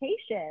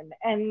reputation.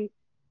 And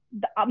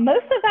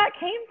most of that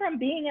came from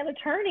being an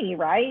attorney,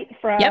 right?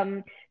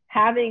 From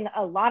having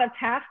a lot of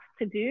tasks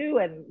to do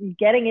and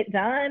getting it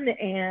done.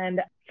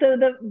 And so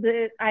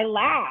I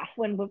laugh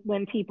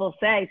when people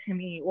say to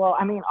me, well,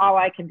 I mean, all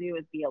I can do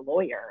is be a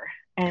lawyer.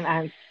 And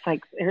I'm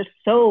like, there's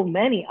so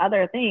many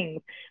other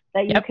things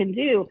that you can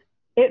do.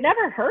 It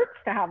never hurts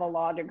to have a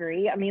law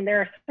degree. I mean,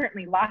 there are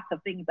certainly lots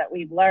of things that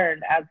we've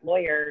learned as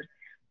lawyers,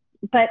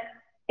 but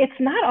it's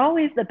not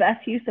always the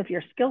best use of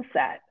your skill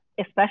set,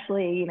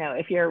 especially,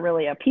 if you're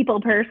really a people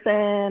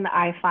person.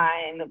 I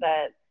find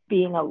that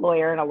being a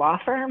lawyer in a law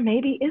firm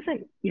maybe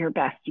isn't your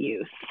best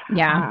use.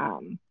 Yeah.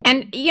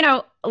 And,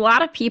 a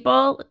lot of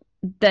people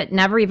that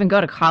never even go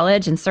to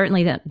college and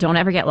certainly that don't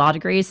ever get law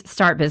degrees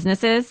start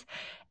businesses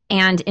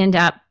and end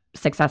up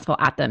successful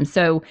at them.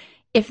 So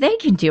if they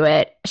can do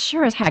it,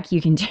 sure as heck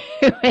you can do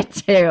it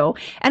too.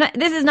 And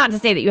this is not to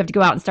say that you have to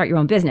go out and start your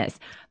own business,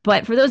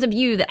 but for those of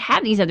you that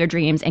have these other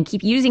dreams and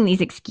keep using these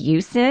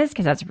excuses,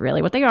 because that's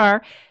really what they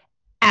are,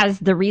 as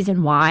the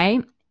reason why,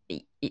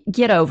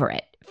 get over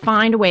it.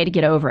 Find a way to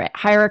get over it.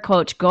 Hire a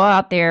coach, go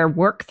out there,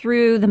 work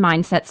through the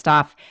mindset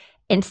stuff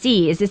and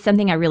see, is this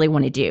something I really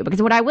want to do?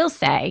 Because what I will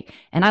say,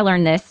 and I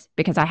learned this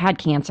because I had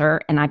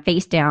cancer and I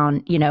faced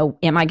down,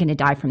 am I going to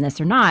die from this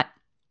or not?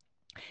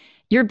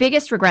 Your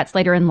biggest regrets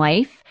later in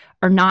life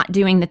are not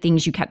doing the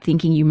things you kept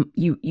thinking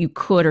you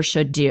could or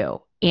should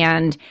do.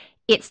 And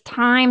it's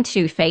time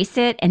to face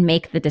it and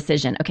make the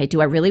decision. Okay,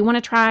 do I really want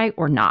to try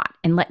or not?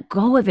 And let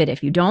go of it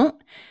if you don't.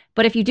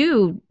 But if you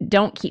do,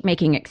 don't keep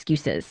making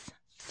excuses.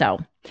 So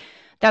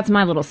that's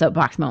my little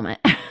soapbox moment.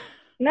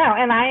 No,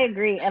 and I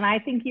agree. And I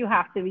think you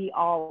have to be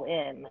all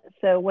in.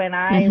 So when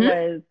I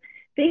was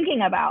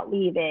thinking about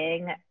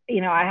leaving,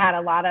 I had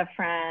a lot of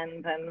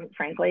friends and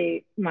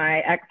frankly, my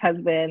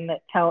ex-husband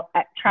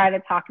try to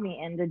talk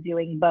me into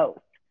doing both,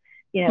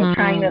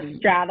 trying to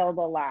straddle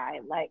the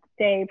line, like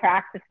stay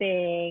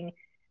practicing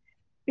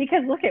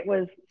because look, it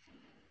was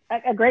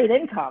a great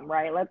income,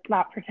 right? Let's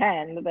not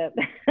pretend that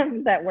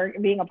that we're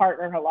being a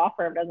partner in a law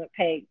firm doesn't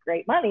pay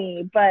great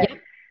money, but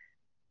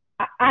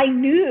I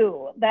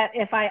knew that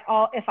if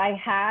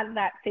I had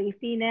that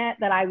safety net,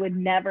 that I would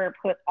never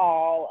put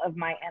all of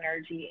my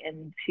energy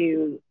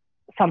into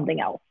something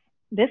else.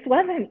 This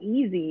wasn't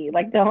easy.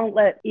 Like, don't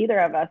let either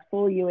of us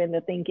fool you into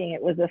thinking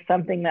it was just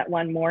something that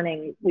one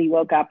morning we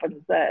woke up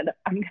and said,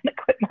 I'm going to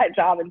quit my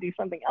job and do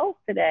something else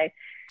today.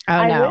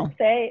 I would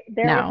say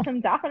there was some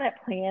definite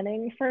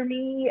planning for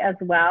me as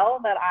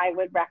well that I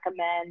would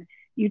recommend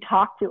you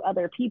talk to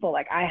other people.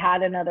 Like I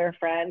had another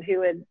friend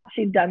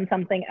she'd done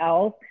something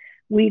else.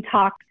 We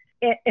talked,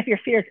 if your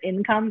fear is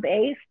income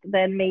based,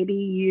 then maybe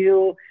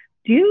you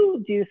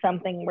do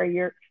something where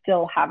you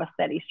still have a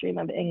steady stream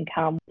of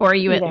income. Or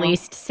you at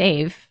least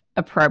save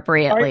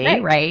appropriately,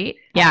 right?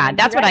 Yeah,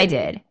 that's what I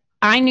did.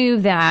 I knew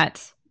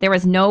that there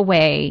was no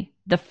way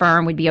the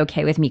firm would be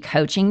okay with me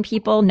coaching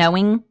people,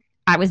 knowing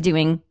I was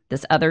doing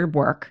this other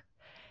work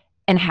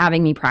and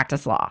having me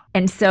practice law.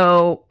 And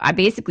so I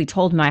basically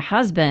told my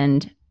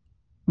husband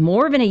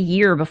more than a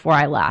year before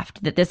I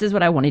left that this is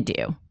what I want to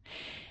do.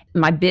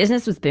 My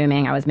business was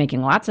booming. I was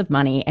making lots of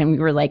money. And we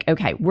were like,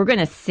 okay, we're going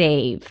to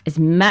save as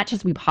much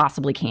as we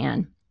possibly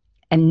can.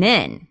 And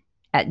then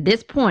at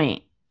this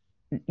point,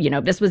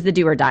 this was the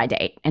do or die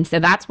date. And so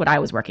that's what I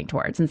was working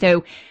towards. And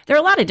so there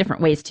are a lot of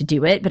different ways to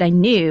do it, but I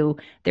knew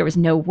there was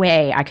no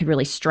way I could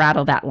really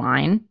straddle that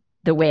line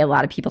the way a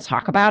lot of people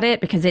talk about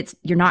it because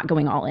you're not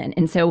going all in.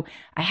 And so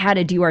I had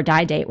a do or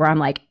die date where I'm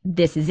like,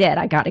 this is it.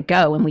 I got to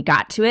go. And we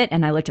got to it.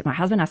 And I looked at my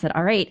husband. I said,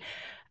 all right,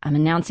 I'm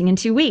announcing in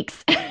 2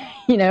 weeks.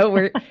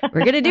 We're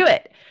going to do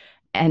it.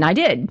 And I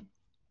did.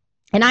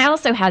 And I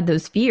also had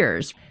those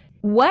fears.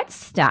 What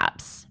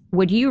steps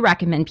would you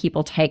recommend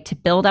people take to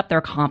build up their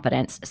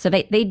confidence so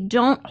they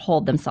don't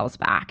hold themselves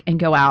back and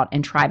go out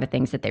and try the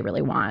things that they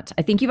really want?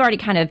 I think you've already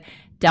kind of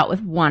dealt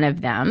with one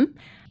of them,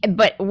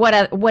 but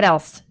what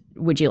else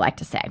would you like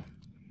to say?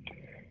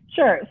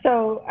 Sure.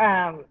 So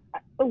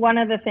one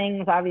of the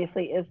things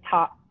obviously is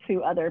talk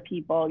to other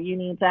people. You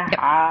need to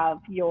have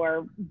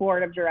your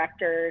board of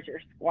directors, your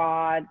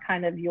squad,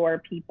 kind of your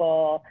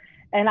people.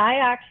 And I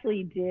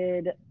actually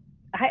did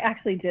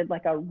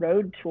like a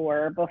road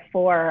tour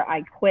before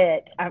I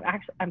quit.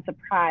 I'm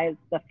surprised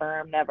the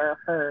firm never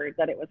heard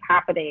that it was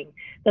happening,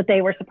 that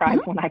they were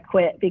surprised when I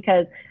quit,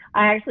 because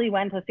I actually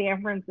went to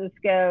San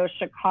Francisco,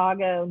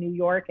 Chicago, New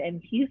York,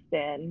 and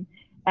Houston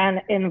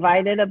and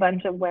invited a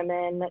bunch of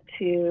women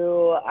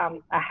to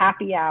a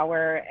happy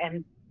hour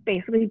and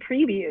basically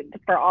previewed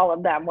for all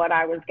of them what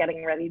I was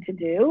getting ready to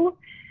do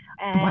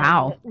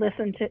and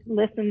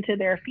listen to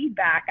their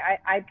feedback.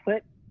 I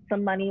put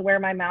some money where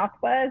my mouth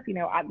was.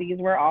 These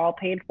were all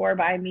paid for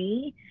by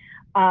me.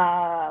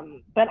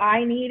 But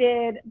I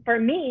needed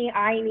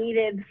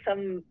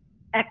some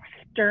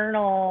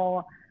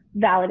external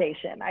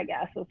validation, I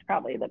guess, was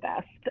probably the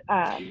best.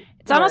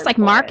 It's almost like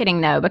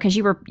marketing though, because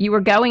you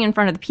were going in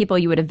front of the people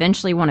you would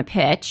eventually want to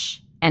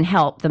pitch and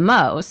help the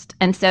most.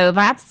 And so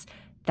that's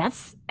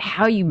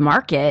how you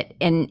market.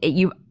 And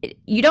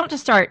you don't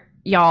just start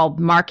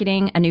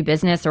marketing a new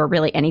business or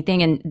really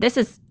anything. And this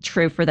is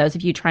true for those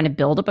of you trying to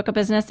build a book of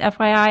business,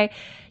 FYI.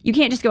 You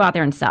can't just go out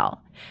there and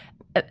sell.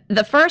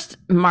 The first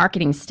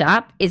marketing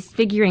step is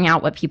figuring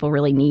out what people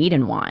really need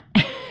and want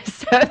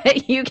so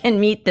that you can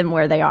meet them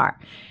where they are.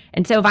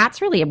 And so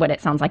that's really what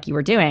it sounds like you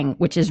were doing,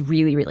 which is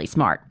really, really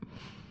smart.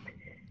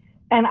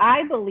 And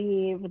I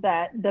believe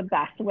that the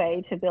best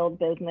way to build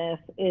business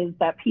is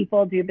that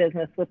people do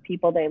business with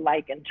people they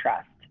like and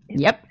trust.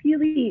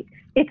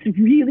 It's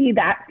really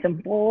that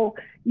simple.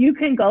 You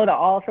can go to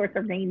all sorts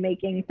of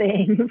rainmaking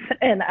things,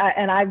 and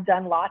I've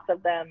done lots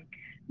of them.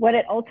 What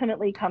it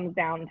ultimately comes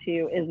down to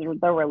is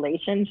the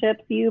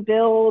relationships you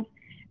build.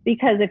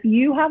 Because if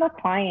you have a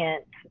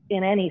client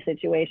in any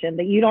situation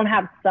that you don't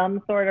have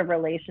some sort of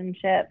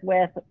relationship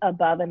with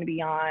above and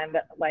beyond,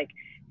 like,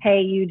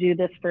 hey, you do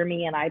this for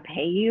me and I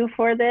pay you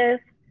for this,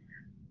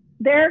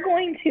 they're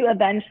going to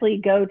eventually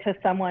go to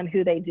someone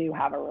who they do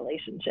have a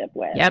relationship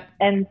with. Yep.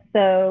 And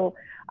so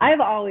I've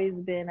always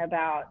been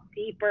about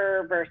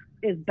deeper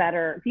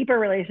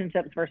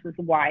relationships versus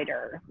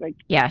wider. Like,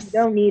 yes, you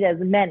don't need as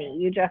many,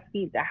 you just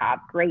need to have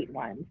great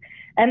ones.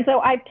 And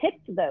so I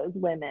picked those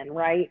women,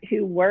 right,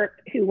 we were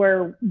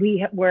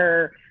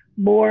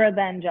more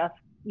than just,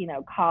 you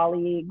know,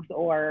 colleagues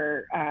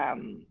or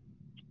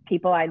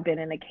people I'd been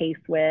in a case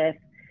with.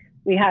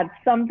 We had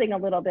something a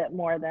little bit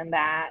more than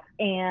that,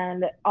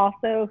 and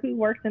also who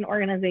worked in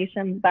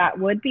organizations that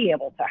would be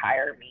able to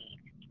hire me.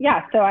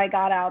 Yeah, so I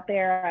got out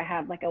there. I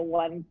had like a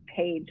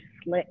one-page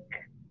slick,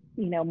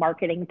 you know,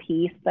 marketing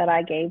piece that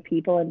I gave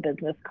people in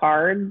business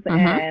cards.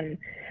 And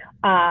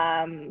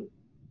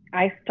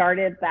I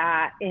started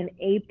that in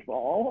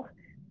April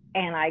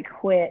and I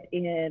quit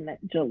in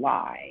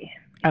July.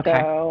 Okay.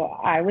 So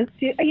I was,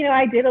 you know,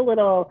 I did a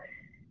little,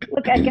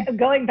 look,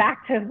 going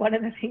back to one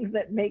of the things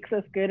that makes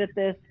us good at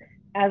this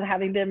as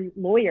having been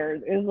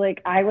lawyers is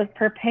like, I was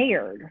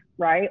prepared,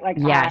 right? Like,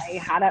 yes.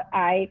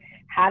 I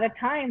had a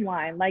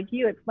timeline like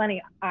you. It's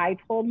funny. I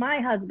told my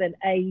husband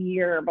a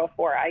year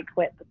before I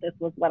quit that this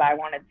was what I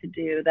wanted to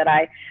do, that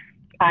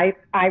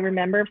I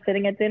remember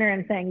sitting at dinner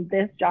and saying,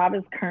 this job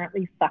is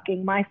currently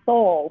sucking my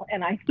soul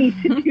and I need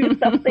to do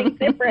something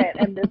different.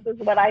 And this is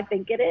what I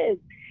think it is.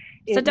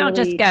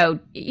 So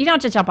you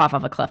don't just jump off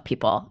of a cliff,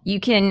 people. You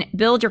can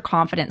build your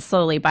confidence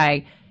slowly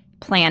by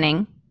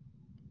planning,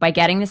 by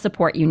getting the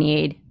support you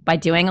need, by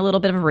doing a little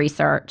bit of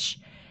research,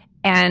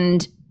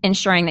 and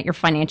ensuring that your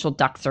financial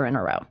ducks are in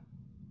a row.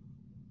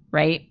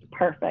 Right?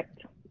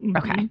 Perfect. Mm-hmm.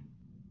 Okay.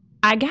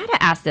 I got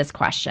to ask this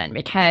question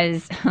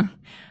because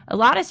a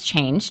lot has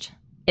changed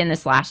in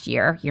this last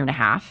year and a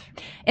half.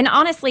 And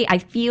honestly, I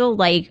feel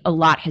like a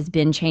lot has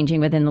been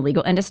changing within the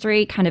legal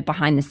industry, kind of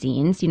behind the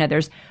scenes. You know,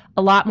 there's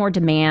a lot more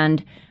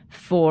demand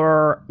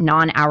for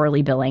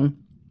non-hourly billing.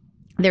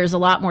 There's a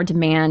lot more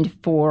demand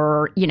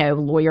for, you know,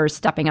 lawyers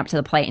stepping up to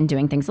the plate and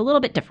doing things a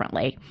little bit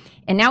differently.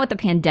 And now with the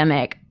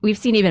pandemic, we've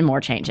seen even more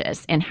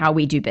changes in how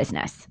we do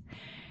business.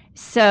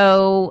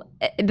 So,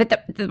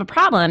 but the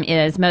problem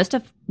is most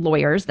of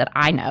lawyers that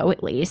I know,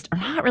 at least, are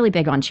not really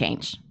big on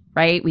change,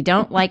 right? We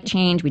don't like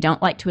change. We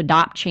don't like to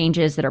adopt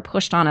changes that are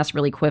pushed on us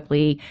really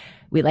quickly.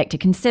 We like to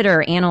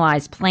consider,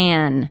 analyze,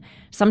 plan,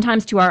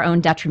 sometimes to our own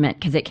detriment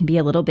because it can be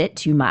a little bit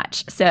too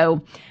much.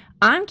 So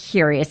I'm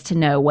curious to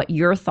know what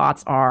your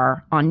thoughts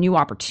are on new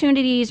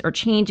opportunities or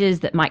changes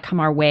that might come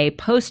our way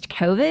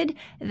post-COVID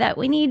that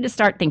we need to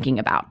start thinking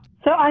about.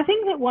 So I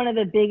think that one of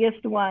the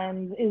biggest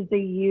ones is the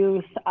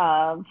use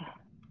of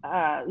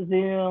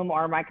Zoom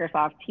or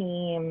Microsoft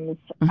Teams,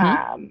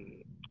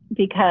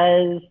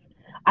 because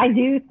I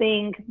do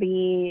think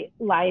the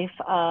life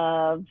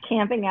of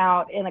camping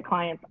out in a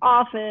client's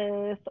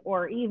office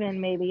or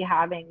even maybe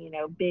having, you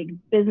know, big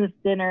business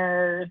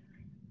dinners,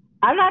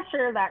 I'm not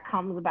sure that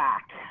comes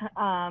back,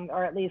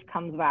 or at least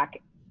comes back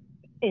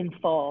in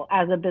full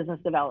as a business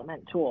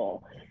development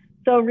tool.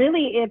 So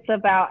really, it's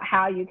about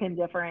how you can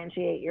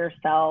differentiate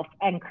yourself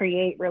and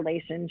create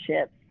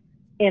relationships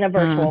in a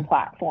virtual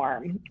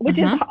platform, which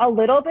is a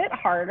little bit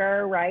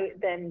harder, right,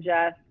 than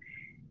just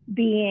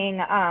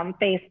being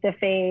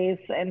face-to-face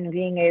and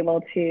being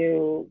able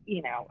to,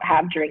 you know,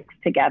 have drinks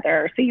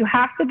together. So you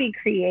have to be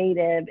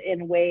creative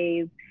in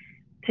ways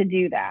to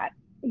do that.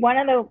 One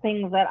of the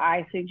things that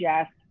I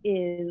suggest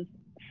is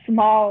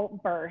small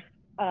bursts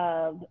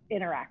of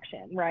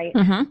interaction, right?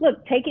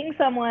 Look, taking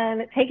a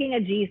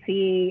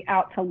GC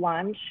out to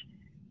lunch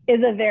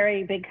is a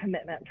very big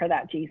commitment for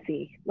that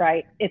GC,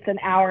 right? It's an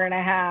hour and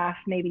a half,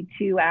 maybe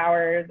 2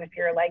 hours if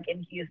you're like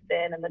in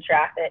Houston and the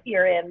traffic,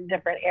 you're in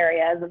different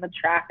areas and the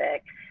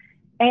traffic.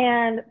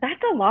 And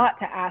that's a lot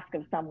to ask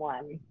of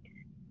someone.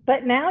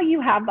 But now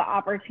you have the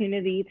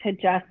opportunity to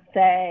just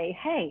say,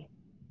 hey,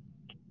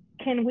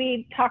 can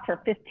we talk for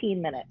 15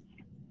 minutes?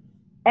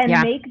 And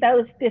make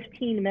those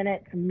 15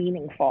 minutes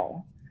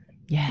meaningful.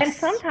 Yes. And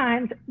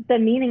sometimes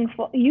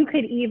you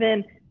could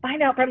even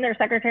find out from their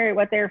secretary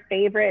what their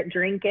favorite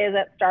drink is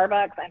at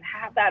Starbucks and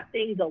have that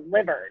thing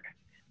delivered,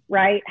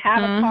 right?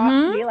 Have a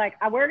coffee, be like,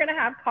 we're going to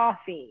have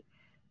coffee.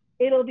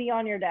 It'll be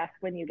on your desk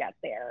when you get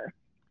there.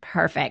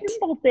 Perfect.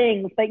 Simple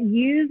things, but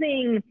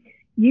using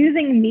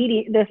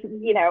media, this,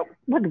 you know,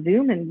 look,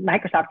 Zoom and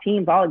Microsoft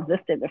Teams all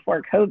existed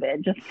before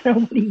COVID, just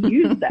nobody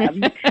used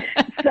them.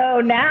 So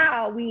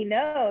now we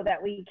know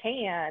that we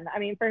can. I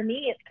mean, for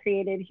me, it's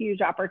created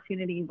huge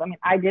opportunities. I mean,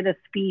 I did a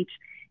speech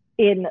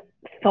in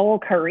Seoul,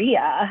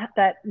 Korea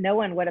that no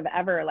one would have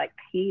ever like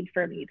paid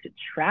for me to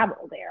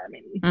travel there. I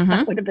mean,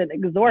 that would have been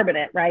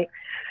exorbitant, right?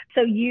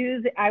 So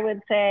I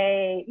would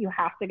say you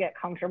have to get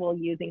comfortable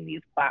using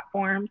these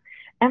platforms.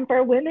 And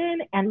for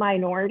women and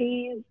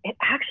minorities, it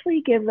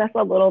actually gives us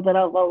a little bit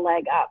of a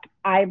leg up,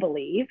 I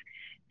believe,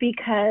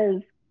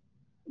 because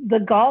the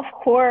golf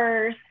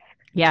course,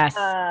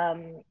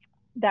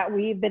 that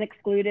we've been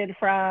excluded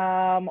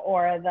from,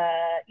 or the,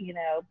 you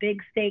know,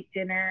 big steak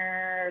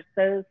dinners,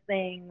 those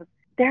things,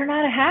 they're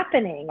not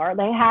happening, or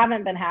they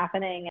haven't been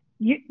happening.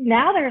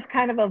 Now there's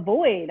kind of a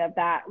void of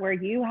that where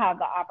you have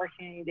the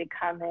opportunity to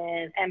come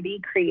in and be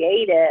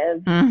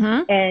creative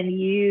and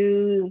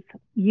use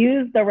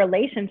the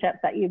relationships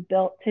that you've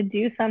built to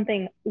do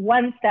something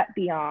one step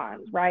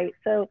beyond, right?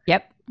 So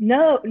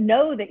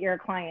know that your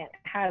client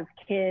has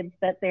kids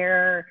that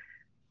they're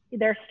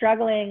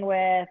struggling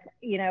with,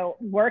 you know,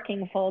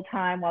 working full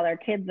time while their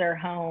kids are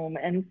home.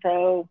 And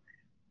so,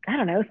 I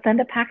don't know, send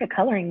a pack of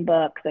coloring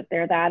books if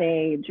they're that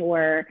age,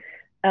 or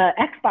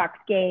Xbox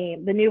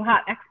game, the new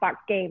hot Xbox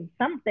game,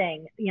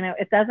 something. You know,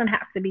 it doesn't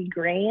have to be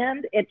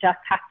grand. It just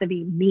has to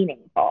be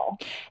meaningful.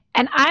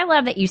 And I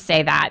love that you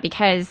say that,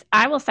 because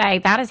I will say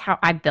that is how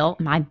I built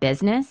my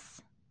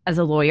business as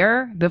a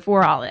lawyer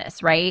before all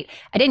this, right?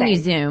 I didn't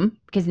use Zoom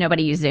because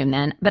nobody used Zoom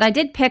then, but I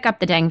did pick up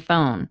the dang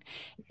phone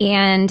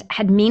and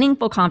had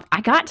meaningful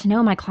I got to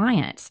know my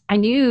clients. I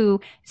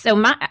knew,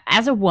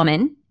 as a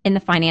woman in the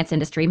finance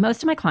industry,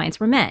 most of my clients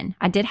were men.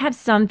 I did have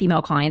some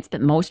female clients,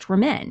 but most were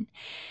men.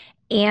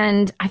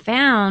 And I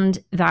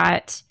found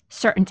that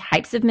certain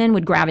types of men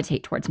would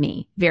gravitate towards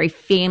me, very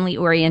family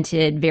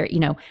oriented,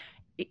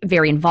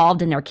 very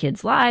involved in their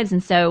kids' lives.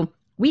 And so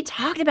we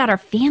talked about our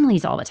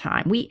families all the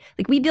time. We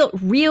built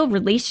real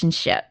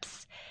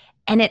relationships,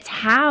 and it's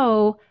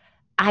how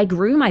I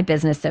grew my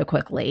business so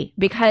quickly,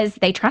 because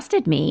they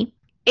trusted me.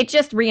 It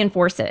just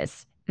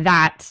reinforces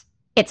that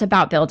it's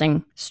about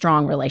building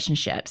strong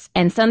relationships,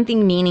 and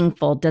something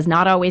meaningful does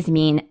not always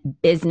mean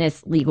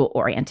business legal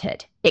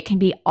oriented. It can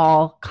be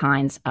all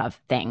kinds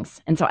of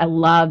things. And so I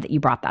love that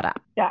you brought that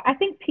up. Yeah, I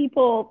think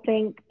people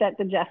think that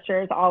the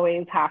gestures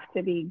always have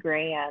to be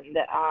grand,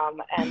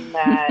 and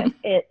that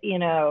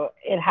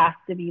it has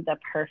to be the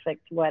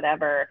perfect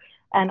whatever.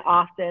 And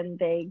often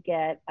they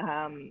get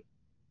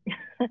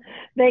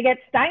they get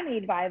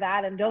stymied by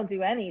that and don't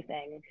do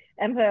anything.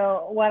 And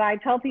so what I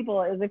tell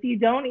people is, if you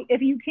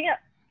can't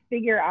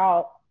figure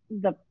out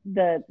the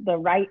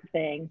right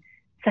thing,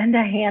 send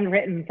a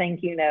handwritten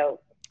thank you note.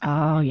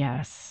 Oh,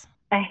 yes.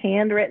 A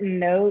handwritten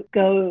note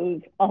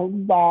goes a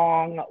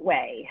long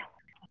way.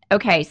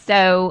 Okay,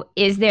 so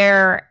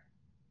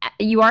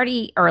you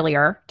already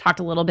earlier talked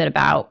a little bit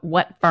about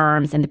what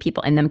firms and the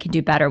people in them can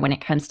do better when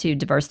it comes to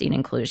diversity and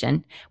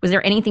inclusion. Was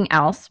there anything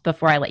else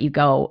before I let you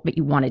go that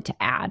you wanted to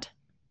add?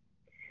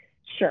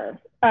 Sure.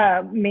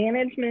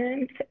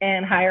 Management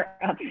and higher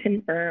ups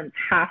in firms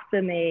have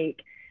to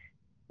make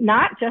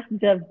not just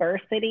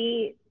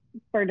diversity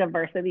for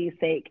diversity's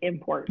sake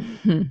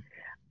important.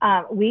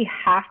 We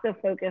have to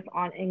focus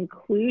on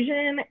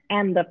inclusion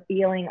and the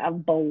feeling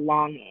of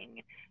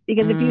belonging.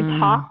 Because if you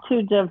talk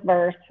to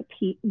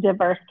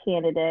diverse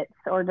candidates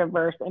or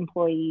diverse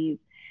employees,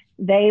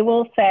 they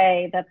will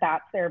say that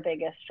that's their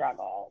biggest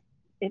struggle.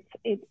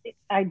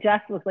 I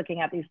just was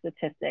looking at these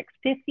statistics.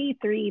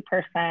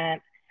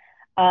 53%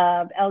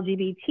 of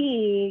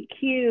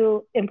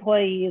LGBTQ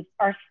employees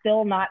are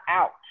still not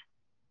out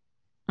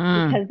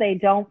because they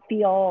don't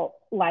feel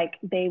like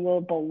they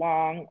will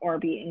belong or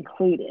be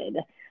included.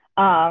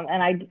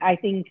 And I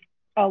think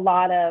a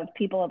lot of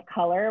people of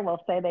color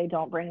will say they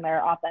don't bring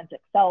their authentic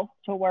self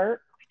to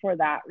work for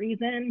that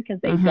reason,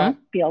 because they don't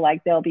feel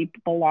like they'll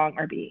belong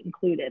or be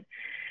included.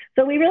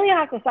 So we really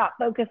have to stop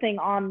focusing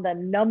on the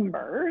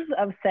numbers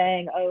of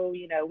saying, oh,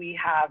 we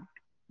have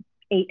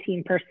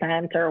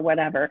 18% or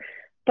whatever,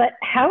 but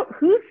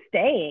who's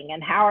staying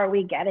and how are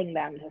we getting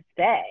them to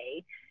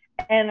stay?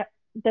 And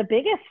the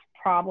biggest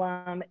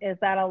problem is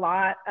that a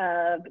lot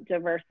of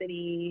diverse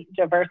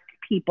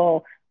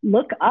people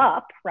look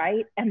up,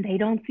 right? And they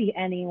don't see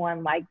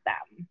anyone like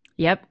them.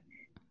 Yep.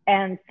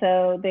 And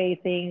so they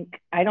think,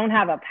 I don't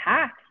have a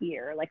path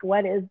here. Like,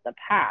 what is the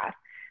path?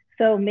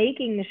 So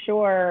making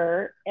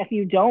sure, if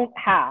you don't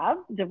have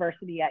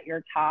diversity at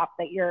your top,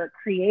 that you're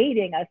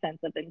creating a sense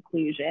of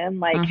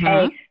inclusion. Like,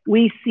 hey,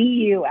 we see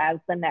you as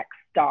the next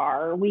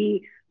star.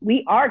 We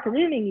are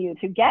grooming you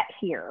to get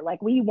here.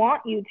 Like, we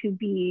want you to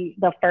be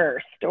the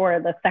first or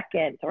the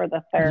second or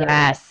the third.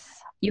 Yes.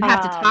 You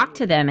have to talk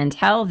to them and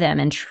tell them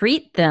and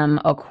treat them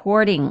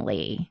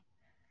accordingly.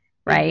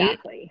 Right?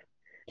 Exactly.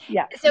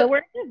 Yeah. So the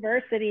word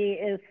diversity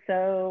is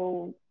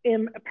so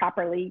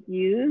improperly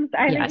used,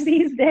 I think,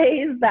 these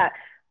days, that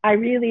I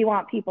really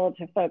want people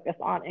to focus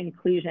on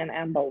inclusion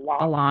and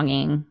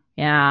belonging.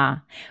 Yeah.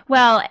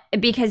 Well,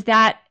 because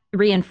that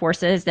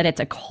reinforces that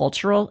it's a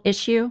cultural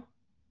issue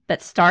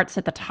that starts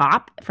at the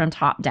top, from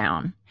top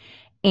down.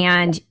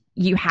 And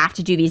you have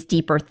to do these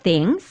deeper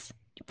things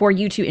for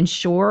you to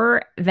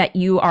ensure that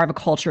you are of a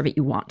culture that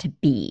you want to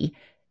be,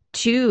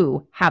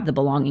 to have the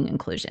belonging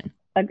inclusion.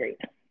 Agreed.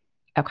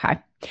 Okay.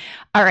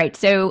 All right.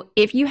 So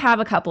if you have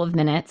a couple of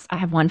minutes, I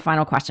have one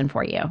final question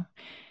for you.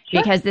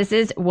 Sure. Because this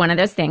is one of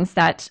those things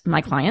that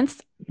my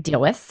clients deal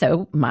with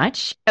so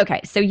much.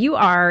 Okay. So you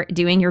are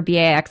doing your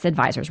BAX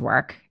advisors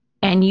work,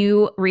 and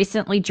you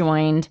recently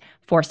joined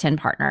Force 10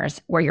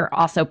 Partners, where you're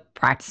also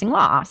practicing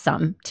law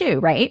some too,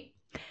 right?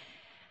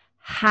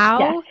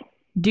 How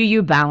do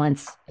you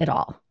balance it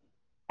all?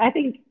 I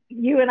think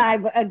you and I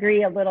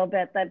agree a little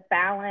bit that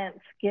balance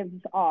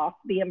gives off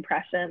the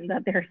impression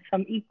that there's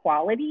some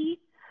equality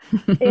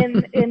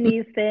in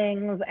these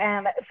things.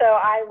 And so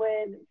I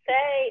would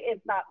say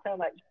it's not so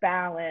much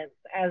balance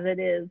as it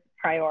is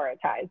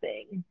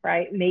prioritizing,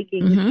 right?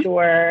 Making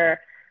sure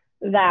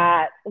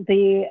that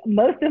the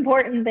most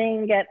important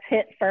thing gets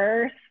hit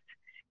first,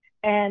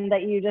 and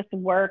that you just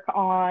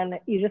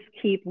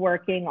keep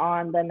working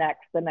on the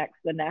next.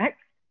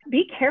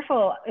 Be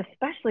careful,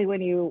 especially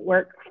when you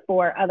work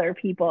for other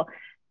people.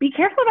 Be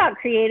careful about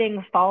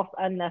creating false,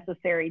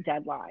 unnecessary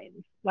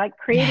deadlines, like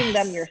creating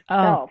them yourself.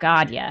 Oh,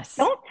 God, yes.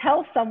 Don't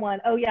tell someone,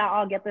 oh, yeah,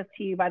 I'll get this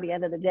to you by the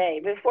end of the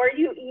day, before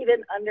you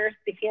even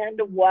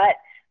understand what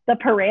the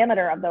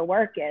parameter of the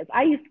work is.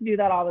 I used to do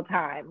that all the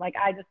time. Like,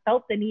 I just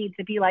felt the need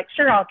to be like,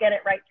 sure, I'll get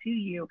it right to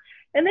you.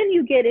 And then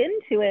you get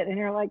into it and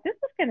you're like, this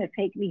is going to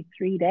take me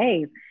 3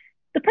 days.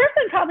 The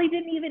person probably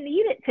didn't even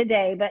need it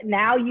today, but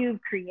now you've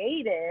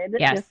created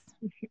this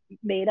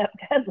made up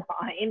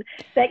deadline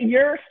that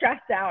you're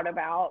stressed out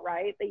about,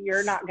 right? That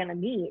you're not going to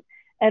meet.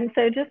 And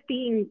so just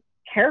being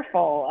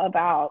careful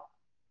about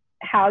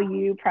how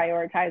you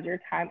prioritize your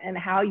time and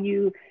how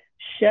you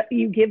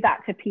give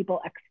that to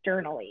people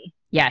externally.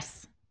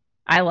 Yes.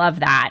 I love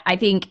that. I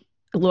think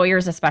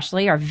lawyers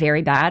especially are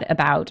very bad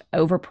about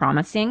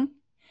overpromising,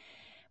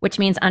 which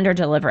means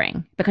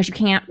under-delivering, because you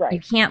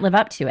can't live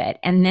up to it.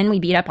 And then we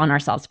beat up on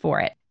ourselves for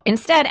it.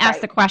 Instead,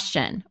 ask the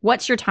question,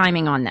 what's your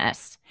timing on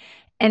this?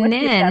 And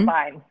then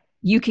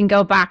you can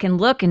go back and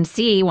look and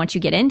see, once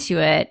you get into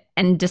it,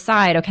 and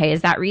decide, okay,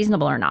 is that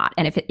reasonable or not?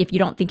 And if you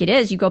don't think it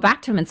is, you go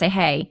back to them and say,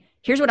 hey,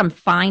 here's what I'm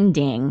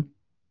finding.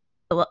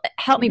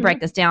 Help me break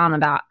this down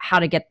about how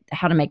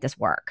to make this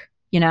work.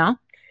 You know,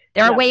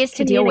 there are ways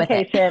to deal with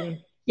it.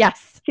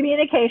 Yes.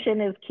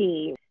 Communication is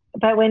key.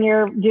 But when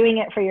you're doing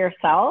it for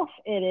yourself,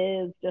 it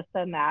is just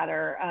a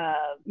matter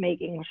of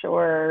making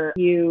sure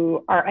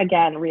you are,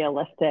 again,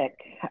 realistic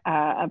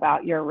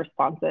about your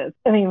responses.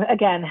 I mean,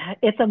 again,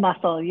 it's a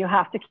muscle. You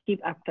have to keep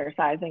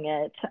exercising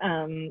it.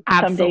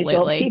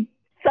 Absolutely.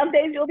 Some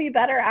days you'll be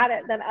better at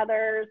it than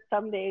others.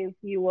 Some days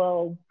you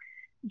will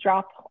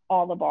drop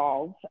all the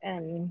balls,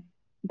 and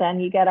then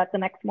you get up the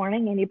next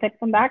morning and you pick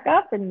them back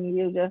up, and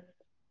you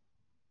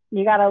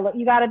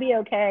gotta be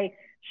okay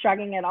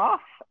shrugging it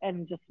off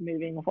and just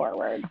moving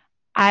forward.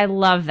 I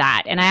love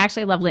that. And I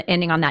actually love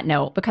ending on that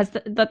note, because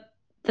the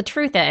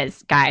truth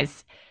is,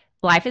 guys,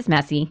 life is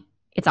messy.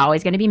 It's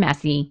always going to be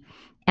messy.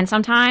 And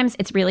sometimes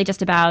it's really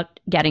just about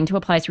getting to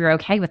a place where you're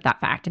okay with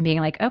that fact and being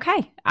like,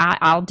 okay,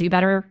 I'll do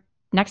better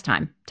next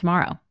time,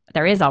 tomorrow.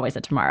 There is always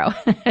a tomorrow.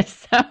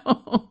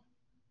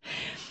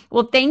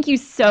 Well, thank you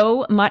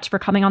so much for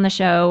coming on the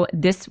show.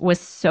 This was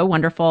so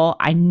wonderful.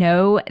 I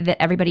know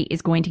that everybody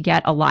is going to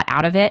get a lot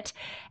out of it.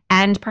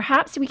 And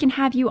perhaps we can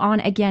have you on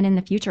again in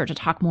the future to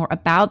talk more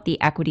about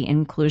the equity and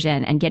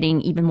inclusion and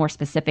getting even more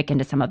specific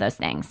into some of those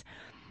things.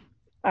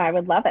 I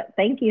would love it.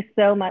 Thank you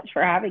so much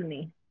for having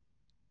me.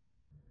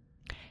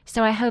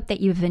 So I hope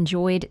that you've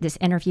enjoyed this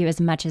interview as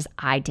much as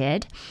I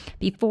did.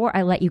 Before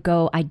I let you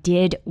go, I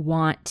did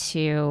want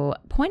to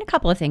point a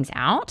couple of things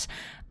out,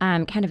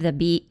 kind of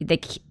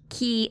the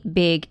key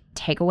big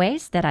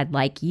takeaways that I'd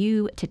like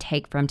you to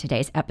take from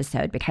today's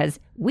episode, because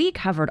we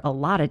covered a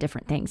lot of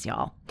different things,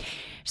 y'all.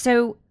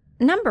 So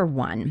number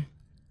one,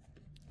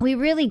 we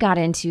really got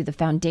into the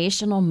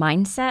foundational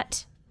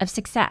mindset of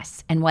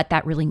success and what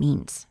that really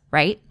means,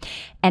 right?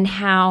 And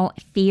how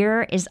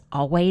fear is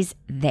always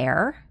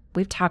there.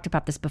 We've talked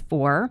about this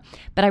before,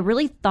 but I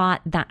really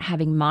thought that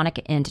having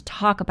Monica in to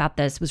talk about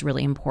this was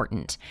really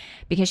important,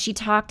 because she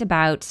talked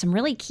about some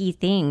really key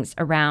things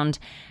around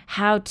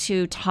how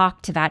to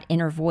talk to that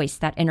inner voice,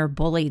 that inner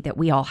bully that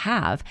we all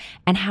have,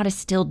 and how to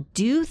still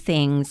do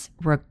things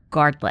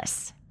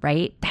regardless,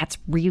 right? That's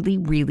really,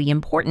 really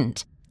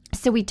important.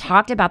 So we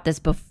talked about this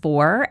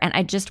before, and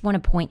I just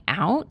want to point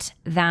out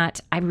that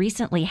I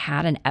recently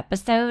had an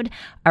episode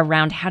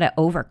around how to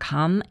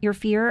overcome your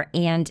fear,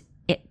 and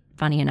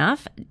funny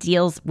enough,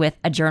 deals with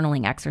a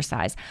journaling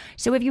exercise.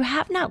 So if you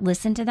have not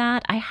listened to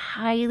that, I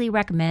highly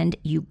recommend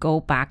you go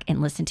back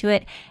and listen to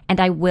it, and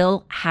I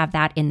will have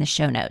that in the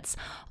show notes.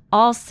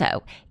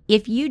 Also,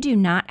 if you do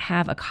not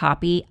have a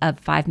copy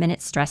of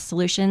 5-Minute Stress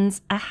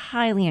Solutions, I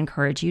highly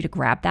encourage you to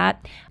grab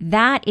that.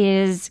 That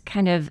is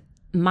kind of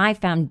my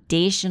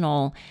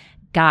foundational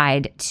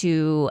guide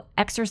to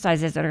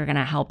exercises that are going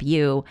to help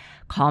you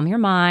calm your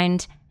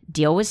mind,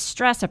 deal with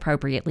stress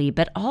appropriately,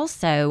 but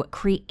also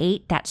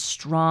create that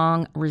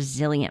strong,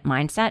 resilient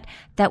mindset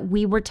that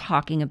we were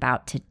talking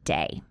about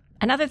today.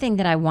 Another thing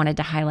that I wanted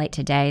to highlight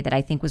today that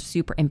I think was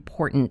super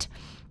important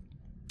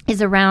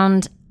is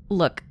around,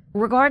 look,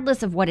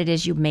 regardless of what it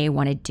is you may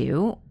want to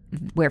do,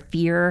 where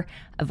fear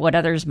of what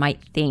others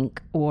might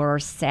think or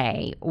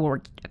say,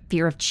 or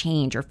fear of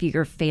change or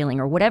fear of failing,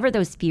 or whatever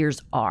those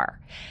fears are,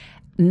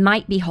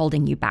 might be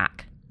holding you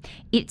back.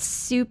 It's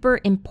super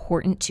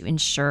important to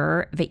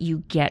ensure that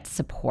you get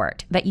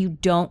support, that you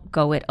don't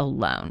go it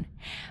alone.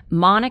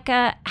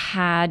 Monica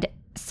had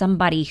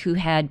somebody who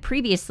had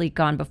previously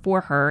gone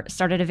before her,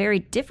 started a very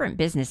different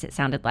business, it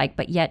sounded like,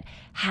 but yet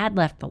had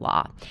left the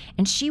law.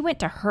 And she went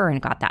to her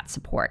and got that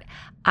support.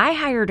 I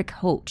hired a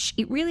coach.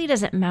 It really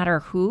doesn't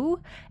matter who,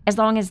 as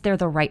long as they're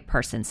the right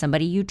person,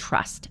 somebody you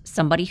trust,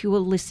 somebody who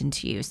will listen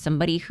to you,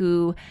 somebody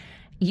who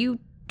you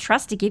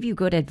trust to give you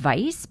good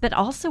advice, but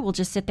also will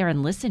just sit there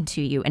and listen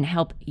to you and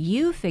help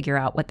you figure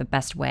out what the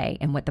best way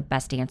and what the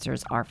best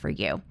answers are for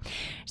you.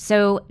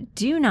 So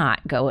do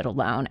not go it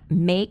alone.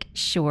 Make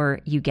sure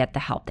you get the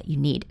help that you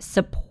need.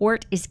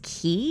 Support is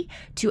key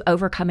to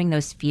overcoming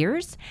those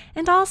fears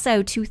and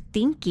also to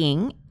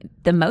thinking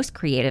the most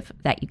creative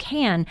that you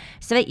can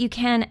so that you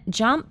can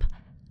jump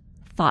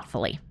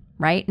thoughtfully,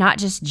 right? Not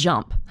just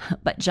jump,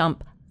 but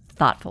jump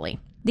thoughtfully.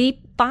 The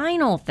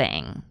final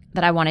thing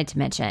that I wanted to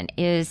mention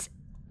is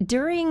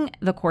during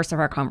the course of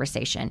our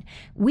conversation,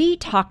 we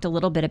talked a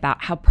little bit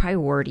about how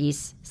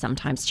priorities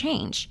sometimes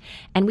change.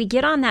 And we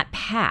get on that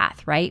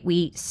path, right?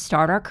 We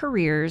start our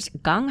careers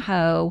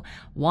gung-ho,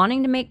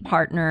 wanting to make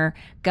partner,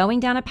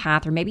 going down a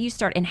path, or maybe you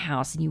start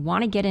in-house and you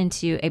want to get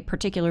into a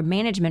particular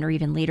management or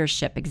even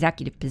leadership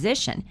executive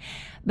position.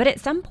 But at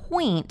some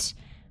point,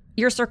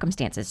 your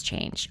circumstances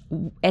change.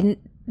 And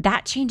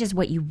that changes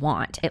what you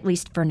want, at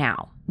least for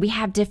now. We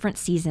have different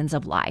seasons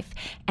of life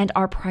and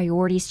our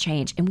priorities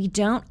change, and we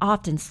don't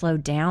often slow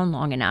down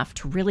long enough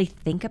to really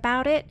think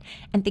about it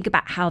and think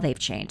about how they've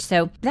changed.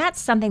 So that's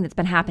something that's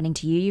been happening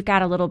to you. You've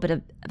got a little bit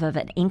of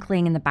an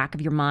inkling in the back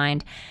of your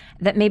mind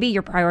that maybe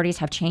your priorities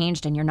have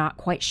changed and you're not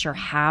quite sure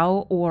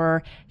how,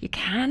 or you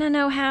kind of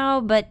know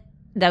how, but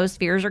those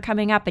fears are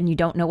coming up and you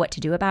don't know what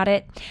to do about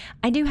it.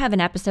 I do have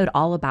an episode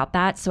all about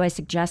that, so I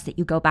suggest that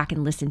you go back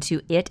and listen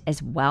to it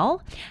as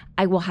well.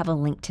 I will have a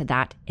link to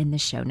that in the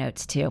show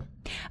notes too.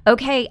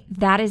 Okay,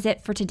 that is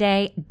it for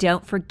today.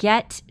 Don't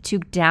forget to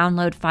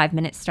download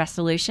 5-Minute Stress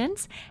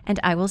Solutions, and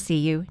I will see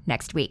you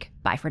next week.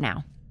 Bye for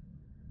now.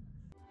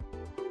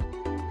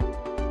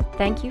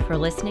 Thank you for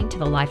listening to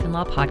the Life and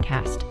Law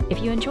Podcast.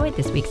 If you enjoyed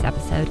this week's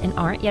episode and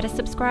aren't yet a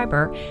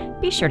subscriber,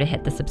 be sure to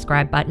hit the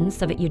subscribe button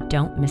so that you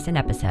don't miss an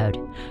episode.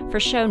 For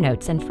show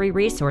notes and free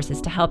resources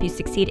to help you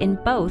succeed in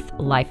both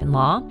life and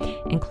law,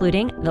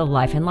 including the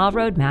Life and Law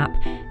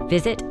Roadmap,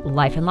 visit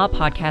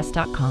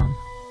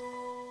lifeandlawpodcast.com.